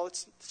of it all?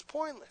 It's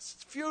pointless.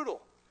 It's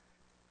futile.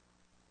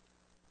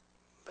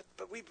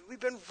 But we've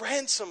been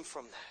ransomed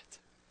from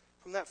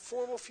that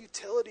formal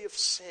futility of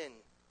sin.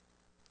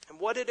 And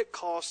what did it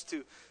cost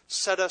to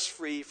set us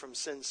free from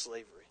sin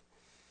slavery?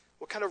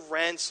 What kind of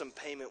ransom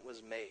payment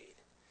was made?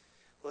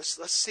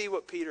 Let's see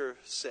what Peter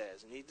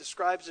says. And he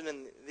describes it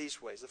in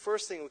these ways. The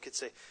first thing we could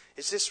say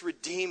is this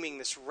redeeming,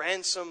 this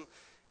ransoming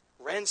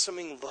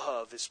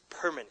love is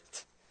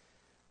permanent.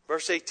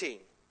 Verse 18.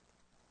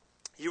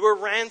 You were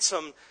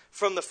ransomed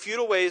from the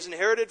futile ways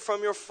inherited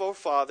from your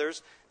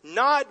forefathers,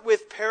 not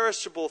with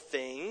perishable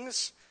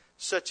things,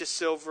 such as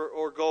silver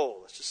or gold.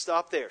 Let's just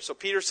stop there. So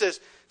Peter says,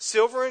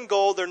 silver and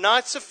gold, they're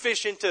not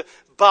sufficient to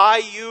buy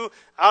you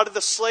out of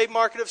the slave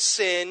market of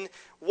sin.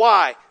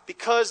 Why?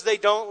 Because they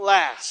don't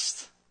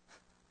last.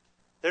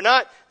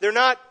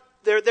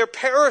 They're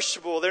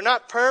perishable. They're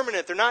not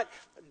permanent. They're not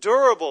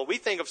durable. We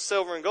think of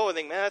silver and gold and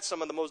think, man, that's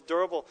some of the most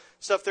durable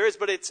stuff there is.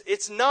 But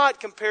it's not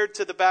compared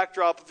to the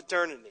backdrop of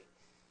eternity.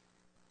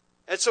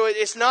 And so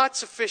it's not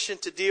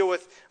sufficient to deal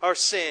with our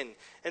sin.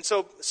 And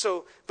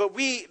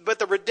but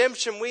the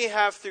redemption we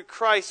have through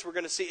Christ, we're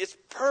going to see, it's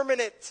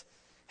permanent,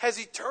 has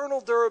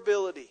eternal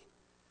durability.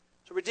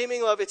 So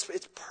redeeming love, it's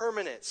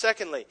permanent.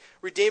 Secondly,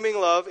 redeeming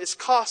love is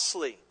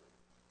costly.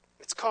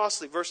 It's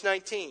costly. Verse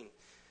 19.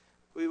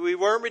 We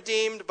weren't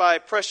redeemed by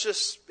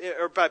precious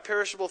or by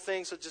perishable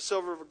things such as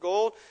silver or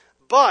gold,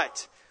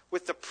 but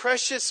with the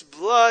precious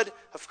blood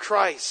of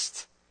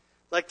Christ,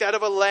 like that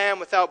of a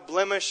lamb without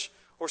blemish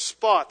or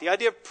spot. The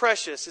idea of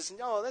precious is,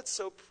 no, that's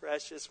so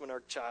precious when our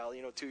child,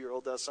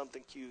 2-year-old does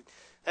something cute.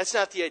 That's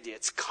not the idea.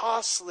 It's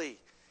costly.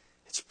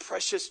 It's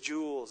precious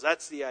jewels.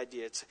 That's the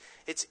idea.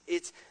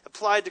 It's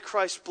applied to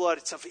Christ's blood.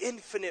 It's of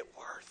infinite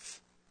worth.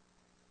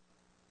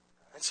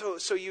 And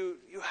so you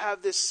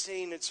have this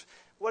scene.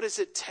 What does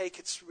it take?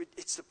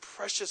 It's the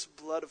precious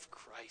blood of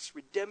Christ.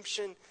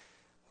 Redemption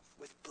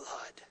with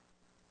blood.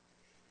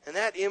 And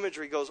that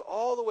imagery goes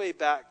all the way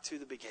back to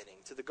the beginning,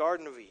 to the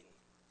Garden of Eden.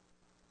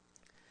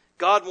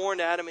 God warned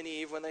Adam and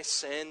Eve when they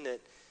sinned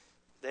that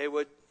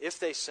if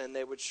they sinned,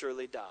 they would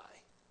surely die.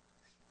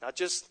 Not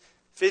just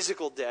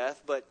physical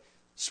death, but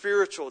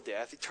spiritual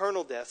death,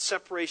 eternal death,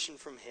 separation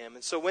from Him.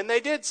 And so when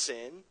they did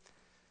sin,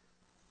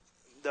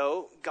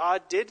 though,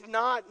 God did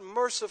not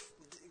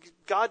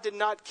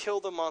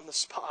kill them on the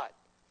spot.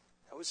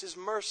 That was His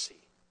mercy.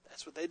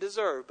 That's what they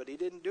deserved, but He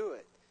didn't do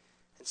it.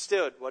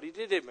 Instead, what He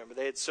did, remember,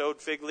 they had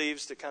sewed fig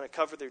leaves to kind of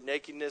cover their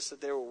nakedness that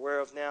they were aware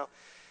of now.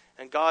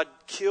 And God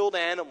killed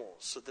animals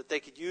so that they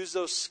could use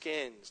those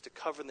skins to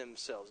cover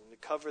themselves and to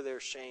cover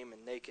their shame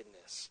and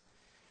nakedness.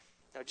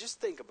 Now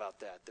just think about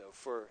that, though.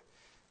 For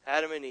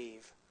Adam and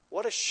Eve,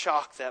 what a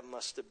shock that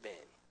must have been.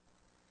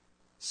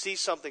 See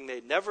something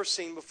they'd never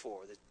seen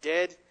before. The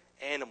dead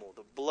animal,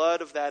 the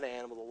blood of that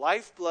animal, the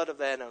lifeblood of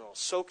that animal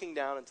soaking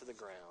down into the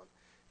ground.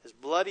 This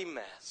bloody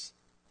mess.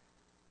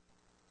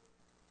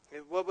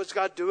 What was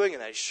God doing in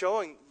that? He's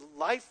showing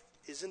life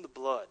is in the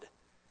blood.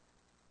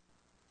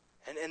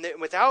 And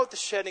without the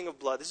shedding of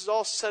blood, this is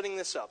all setting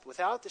this up.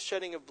 Without the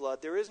shedding of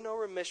blood, there is no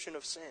remission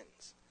of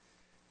sins.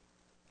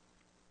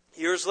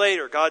 Years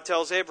later, God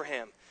tells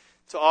Abraham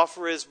to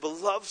offer his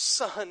beloved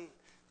son,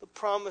 the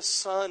promised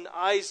son,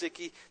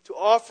 Isaac, to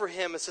offer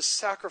him as a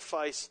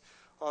sacrifice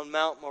on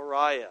Mount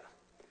Moriah.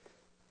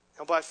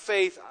 Now, by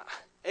faith,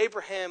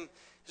 Abraham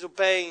is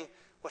obeying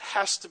what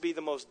has to be the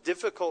most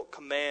difficult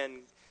command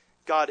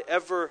God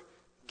ever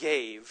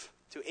gave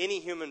to any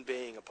human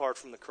being apart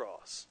from the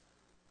cross.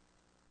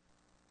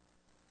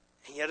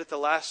 And yet at the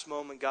last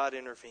moment, God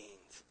intervened.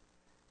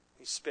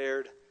 He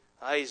spared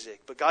Isaac.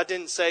 But God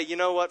didn't say, you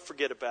know what,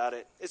 forget about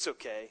it. It's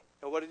okay.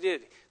 No, what He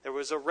did, there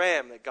was a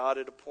ram that God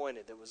had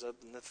appointed that was up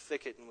in the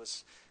thicket and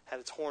had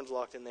its horns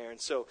locked in there. And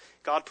so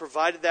God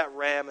provided that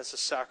ram as a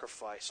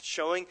sacrifice,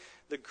 showing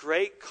the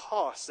great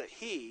cost that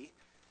He,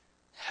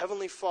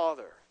 Heavenly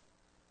Father,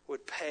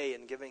 would pay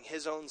in giving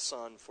His own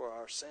Son for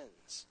our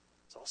sins.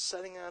 It's all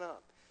setting that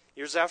up.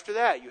 Years after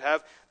that, you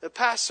have the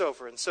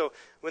Passover. And so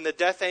when the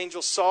death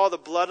angel saw the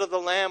blood of the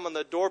lamb on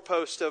the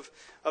doorpost of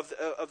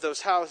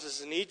those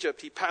houses in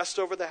Egypt, he passed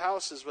over the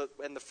houses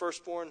and the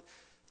firstborn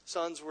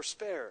sons were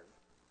spared.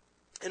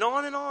 And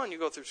on you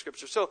go through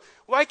Scripture. So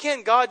why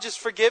can't God just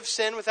forgive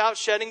sin without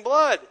shedding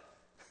blood?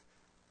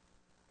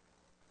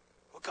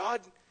 Well, God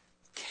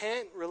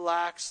can't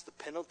relax the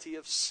penalty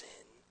of sin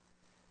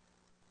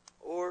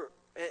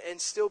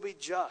and still be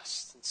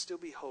just and still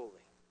be holy.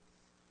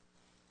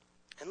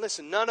 And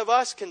listen, none of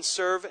us can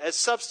serve as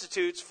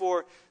substitutes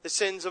for the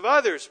sins of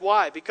others.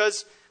 Why?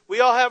 Because we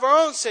all have our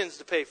own sins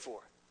to pay for.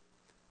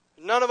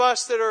 None of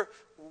us that are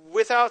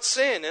without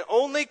sin. And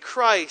only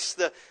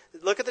Christ,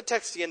 look at the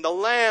text again, the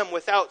Lamb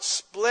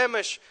without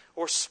blemish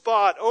or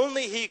spot,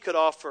 only He could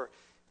offer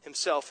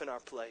Himself in our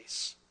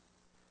place.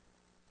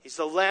 He's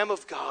the Lamb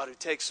of God who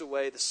takes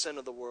away the sin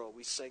of the world.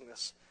 We sing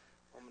this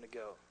I'm going to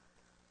go.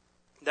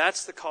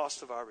 That's the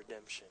cost of our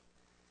redemption.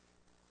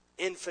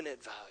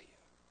 Infinite value.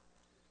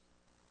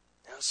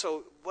 Now,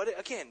 so,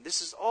 again,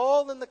 this is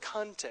all in the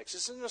context.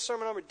 This isn't a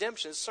sermon on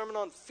redemption. It's a sermon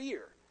on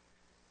fear.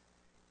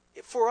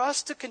 For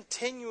us to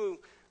continue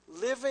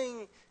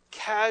living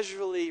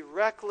casually,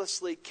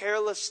 recklessly,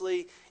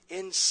 carelessly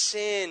in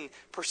sin,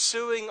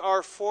 pursuing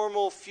our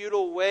formal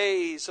futile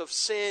ways of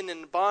sin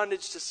and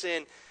bondage to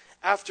sin,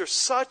 after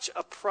such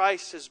a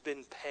price has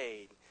been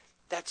paid,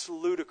 that's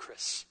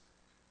ludicrous.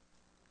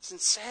 It's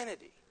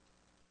insanity.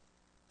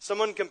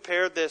 Someone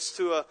compared this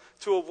to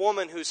a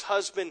woman whose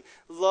husband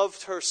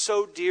loved her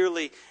so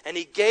dearly, and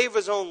he gave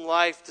his own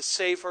life to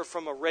save her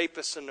from a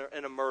rapist and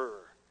a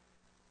murderer.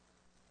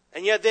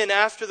 And yet then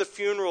after the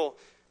funeral,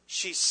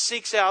 she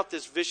seeks out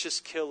this vicious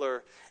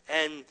killer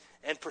and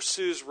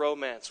pursues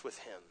romance with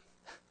him.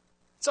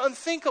 It's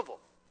unthinkable.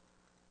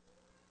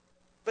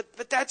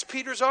 But that's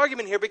Peter's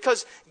argument here,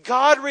 because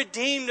God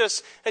redeemed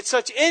us at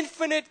such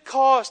infinite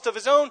cost of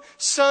His own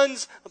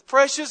Son's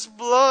precious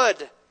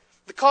blood,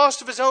 the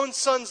cost of His own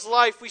Son's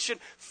life. We should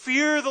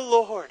fear the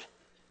Lord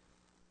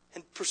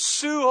and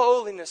pursue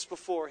holiness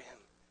before Him.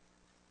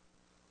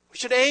 We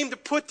should aim to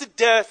put to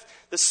death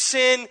the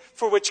sin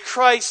for which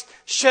Christ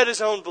shed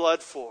His own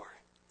blood for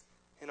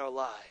in our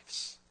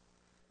lives.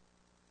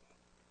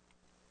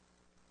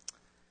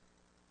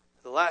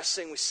 The last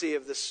thing we see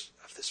of this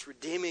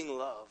redeeming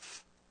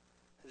love,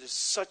 it is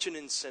such an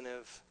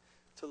incentive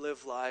to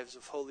live lives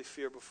of holy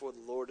fear before the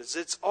Lord, is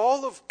it's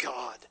all of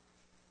God.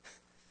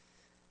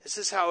 This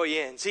is how he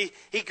ends.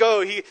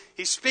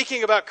 He's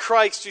speaking about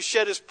Christ who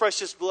shed His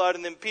precious blood,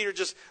 and then Peter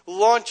just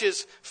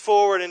launches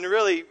forward and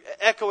really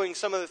echoing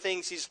some of the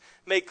things he's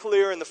made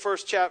clear in the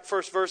first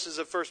verses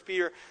of 1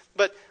 Peter.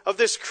 But of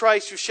this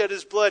Christ who shed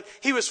His blood,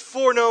 He was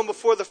foreknown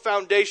before the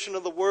foundation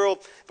of the world,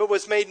 but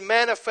was made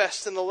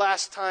manifest in the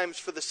last times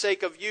for the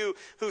sake of you,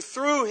 who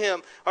through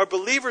Him are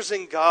believers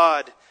in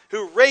God,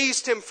 who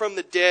raised Him from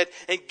the dead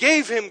and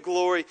gave Him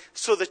glory,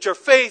 so that your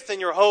faith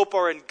and your hope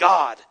are in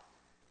God.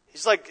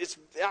 He's like,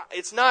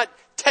 it's not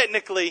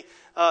technically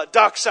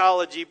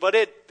doxology, but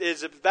it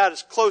is about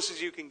as close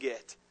as you can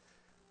get.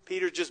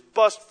 Peter just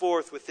busts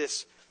forth with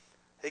this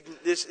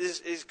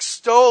is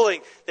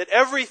extolling that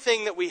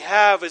everything that we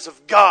have is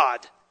of God.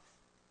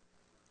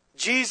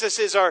 Jesus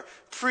is our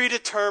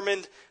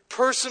predetermined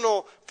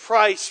personal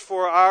price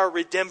for our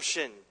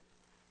redemption.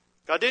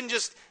 God didn't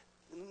just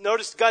know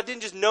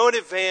in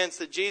advance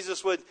that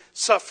Jesus would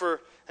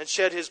suffer and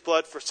shed His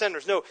blood for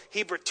sinners. No,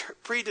 He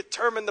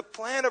predetermined the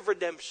plan of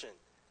redemption.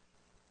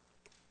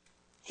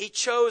 He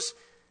chose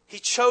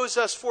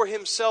us for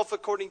Himself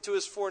according to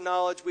His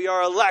foreknowledge. We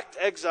are elect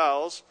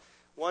exiles.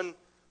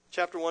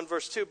 Chapter 1,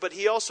 verse 2. But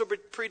He also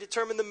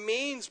predetermined the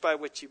means by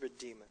which He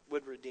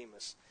would redeem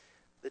us.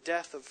 The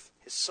death of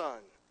His Son.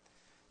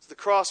 So the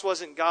cross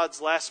wasn't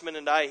God's last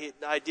minute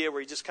idea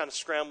where He just kind of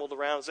scrambled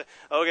around and said,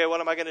 okay,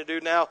 what am I going to do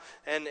now?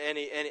 And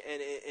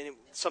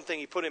something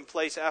He put in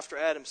place after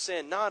Adam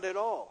sinned. Not at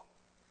all.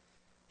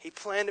 He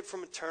planned it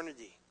from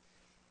eternity.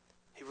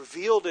 He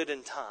revealed it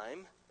in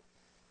time.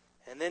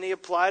 And then He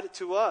applied it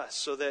to us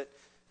so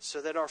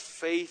that our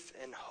faith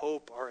and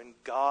hope are in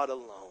God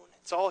alone.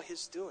 It's all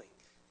His doing.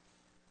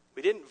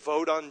 We didn't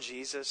vote on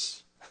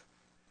Jesus.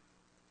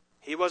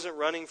 He wasn't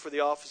running for the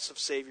office of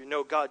Savior.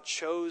 No, God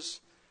chose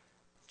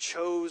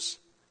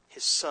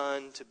His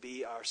Son to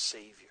be our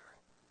Savior.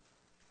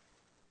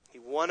 He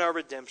won our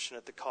redemption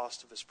at the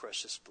cost of His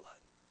precious blood.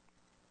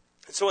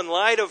 And so in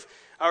light of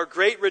our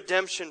great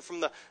redemption from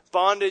the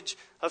bondage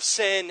of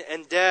sin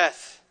and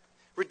death,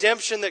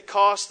 redemption that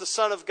cost the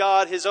Son of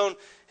God His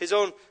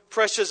own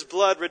precious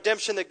blood,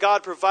 redemption that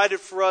God provided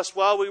for us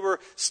while we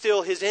were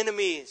still His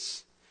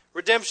enemies,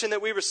 redemption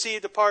that we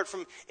received apart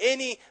from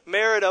any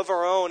merit of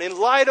our own. In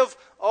light of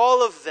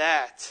all of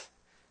that,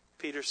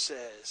 Peter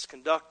says,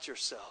 conduct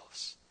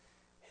yourselves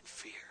in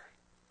fear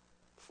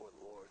before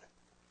the Lord.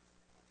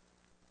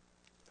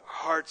 Our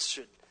hearts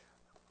should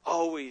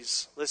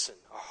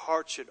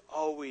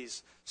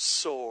always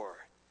soar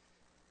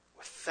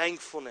with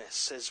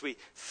thankfulness as we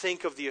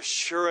think of the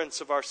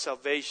assurance of our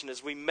salvation,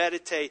 as we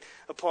meditate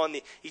upon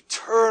the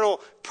eternal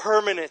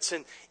permanence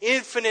and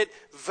infinite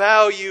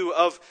value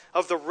of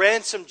the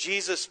ransom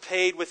Jesus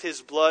paid with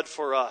His blood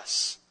for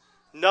us.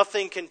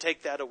 Nothing can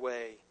take that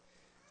away.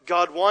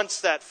 God wants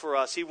that for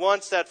us. He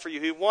wants that for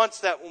you. He wants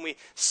that when we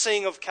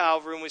sing of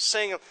Calvary, when we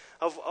sing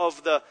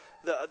of the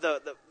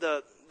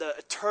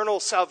eternal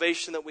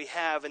salvation that we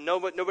have, and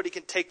nobody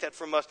can take that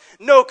from us.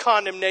 No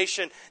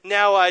condemnation,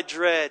 now I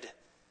dread.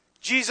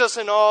 Jesus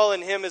and all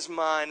in Him is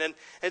mine.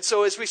 And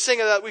so as we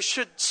sing of that, we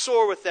should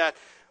soar with that.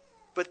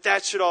 But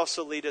that should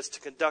also lead us to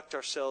conduct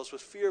ourselves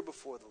with fear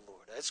before the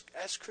Lord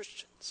as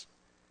Christians.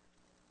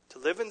 To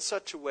live in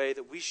such a way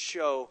that we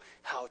show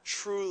how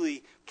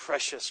truly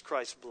precious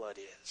Christ's blood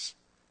is.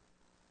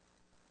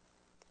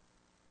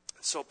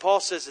 So Paul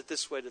says it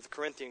this way to the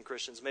Corinthian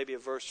Christians, maybe a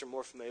verse you're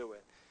more familiar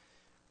with.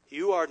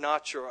 You are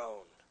not your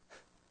own.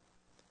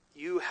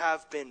 You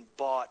have been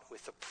bought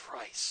with a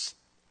price.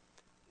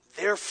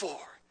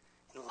 Therefore,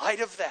 in light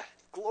of that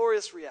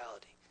glorious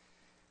reality,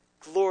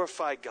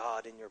 glorify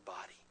God in your body.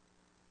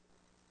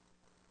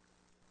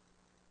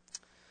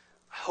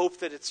 I hope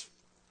that it's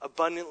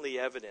abundantly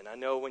evident. I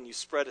know when you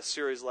spread a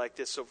series like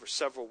this over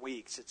several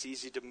weeks, it's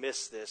easy to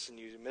miss this and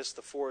you miss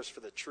the forest for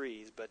the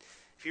trees. But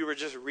if you were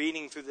just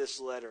reading through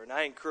this letter, and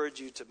I encourage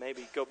you to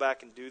maybe go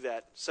back and do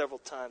that several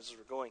times as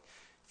we're going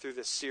through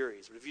this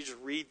series. But if you just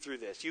read through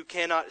this, you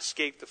cannot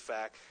escape the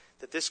fact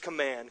that this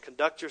command,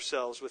 conduct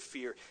yourselves with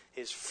fear,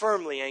 is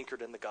firmly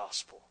anchored in the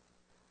gospel.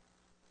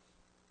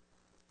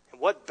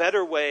 And what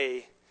better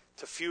way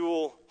to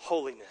fuel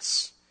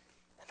holiness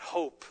and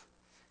hope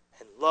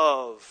and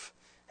love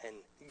and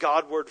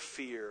Godward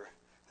fear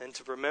than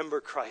to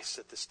remember Christ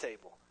at this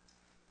table?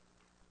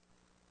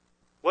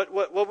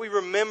 What we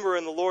remember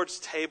in the Lord's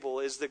table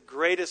is the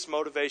greatest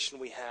motivation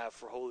we have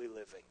for holy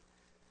living.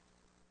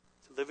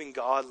 Living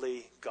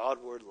godly,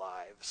 Godward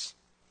lives.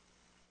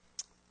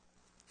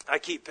 I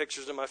keep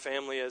pictures of my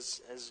family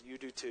as you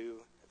do too,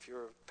 if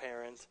you're a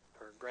parent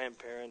or a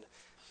grandparent.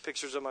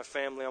 Pictures of my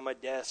family on my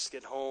desk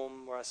at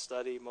home where I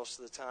study most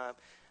of the time.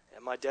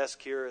 At my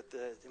desk here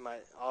in my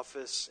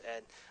office,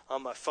 and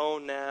on my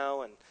phone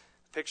now, and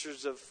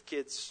pictures of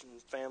kids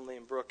and family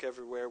and Brooke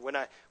everywhere. When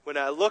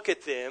I look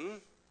at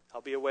them,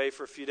 I'll be away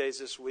for a few days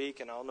this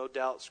week, and I'll no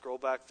doubt scroll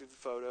back through the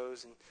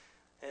photos.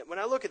 And when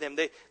I look at them,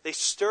 they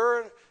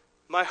stir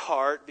my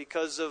heart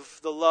because of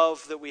the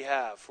love that we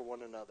have for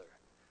one another.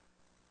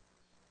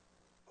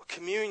 Well,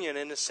 communion,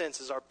 in a sense,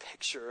 is our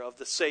picture of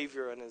the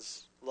Savior and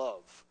His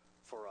love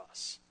for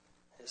us.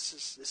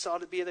 This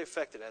ought to be the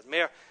effect it has.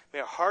 May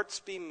our hearts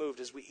be moved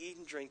as we eat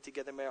and drink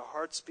together. May our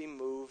hearts be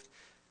moved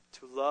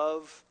to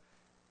love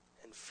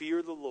and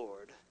fear the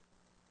Lord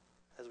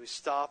as we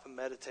stop and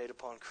meditate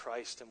upon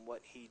Christ and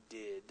what He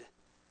did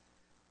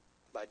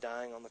by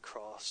dying on the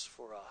cross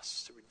for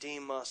us, to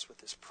redeem us with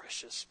His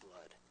precious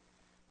blood.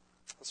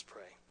 Let's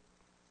pray.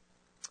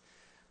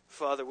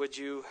 Father, would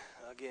you,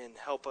 again,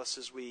 help us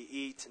as we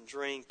eat and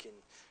drink and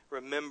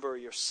remember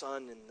your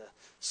Son and the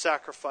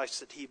sacrifice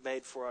that He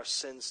made for our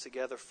sins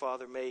together.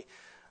 Father,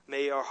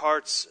 may our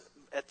hearts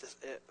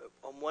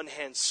on one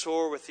hand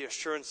soar with the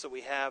assurance that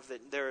we have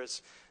that there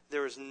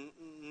is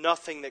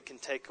nothing that can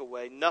take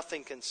away,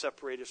 nothing can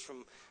separate us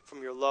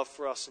from your love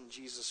for us in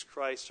Jesus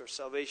Christ. Our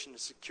salvation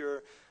is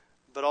secure,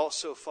 but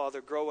also,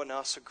 Father, grow in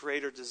us a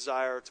greater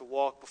desire to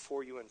walk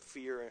before you in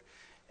fear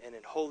and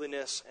in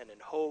holiness and in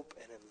hope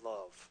and in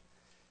love,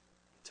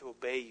 to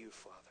obey you,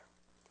 Father.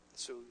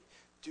 So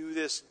do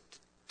this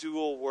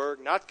dual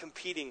work, not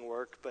competing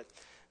work, but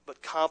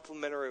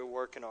complementary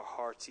work in our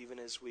hearts, even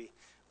as we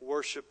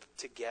worship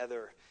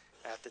together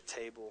at the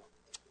table.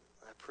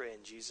 I pray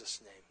in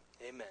Jesus'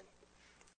 name. Amen.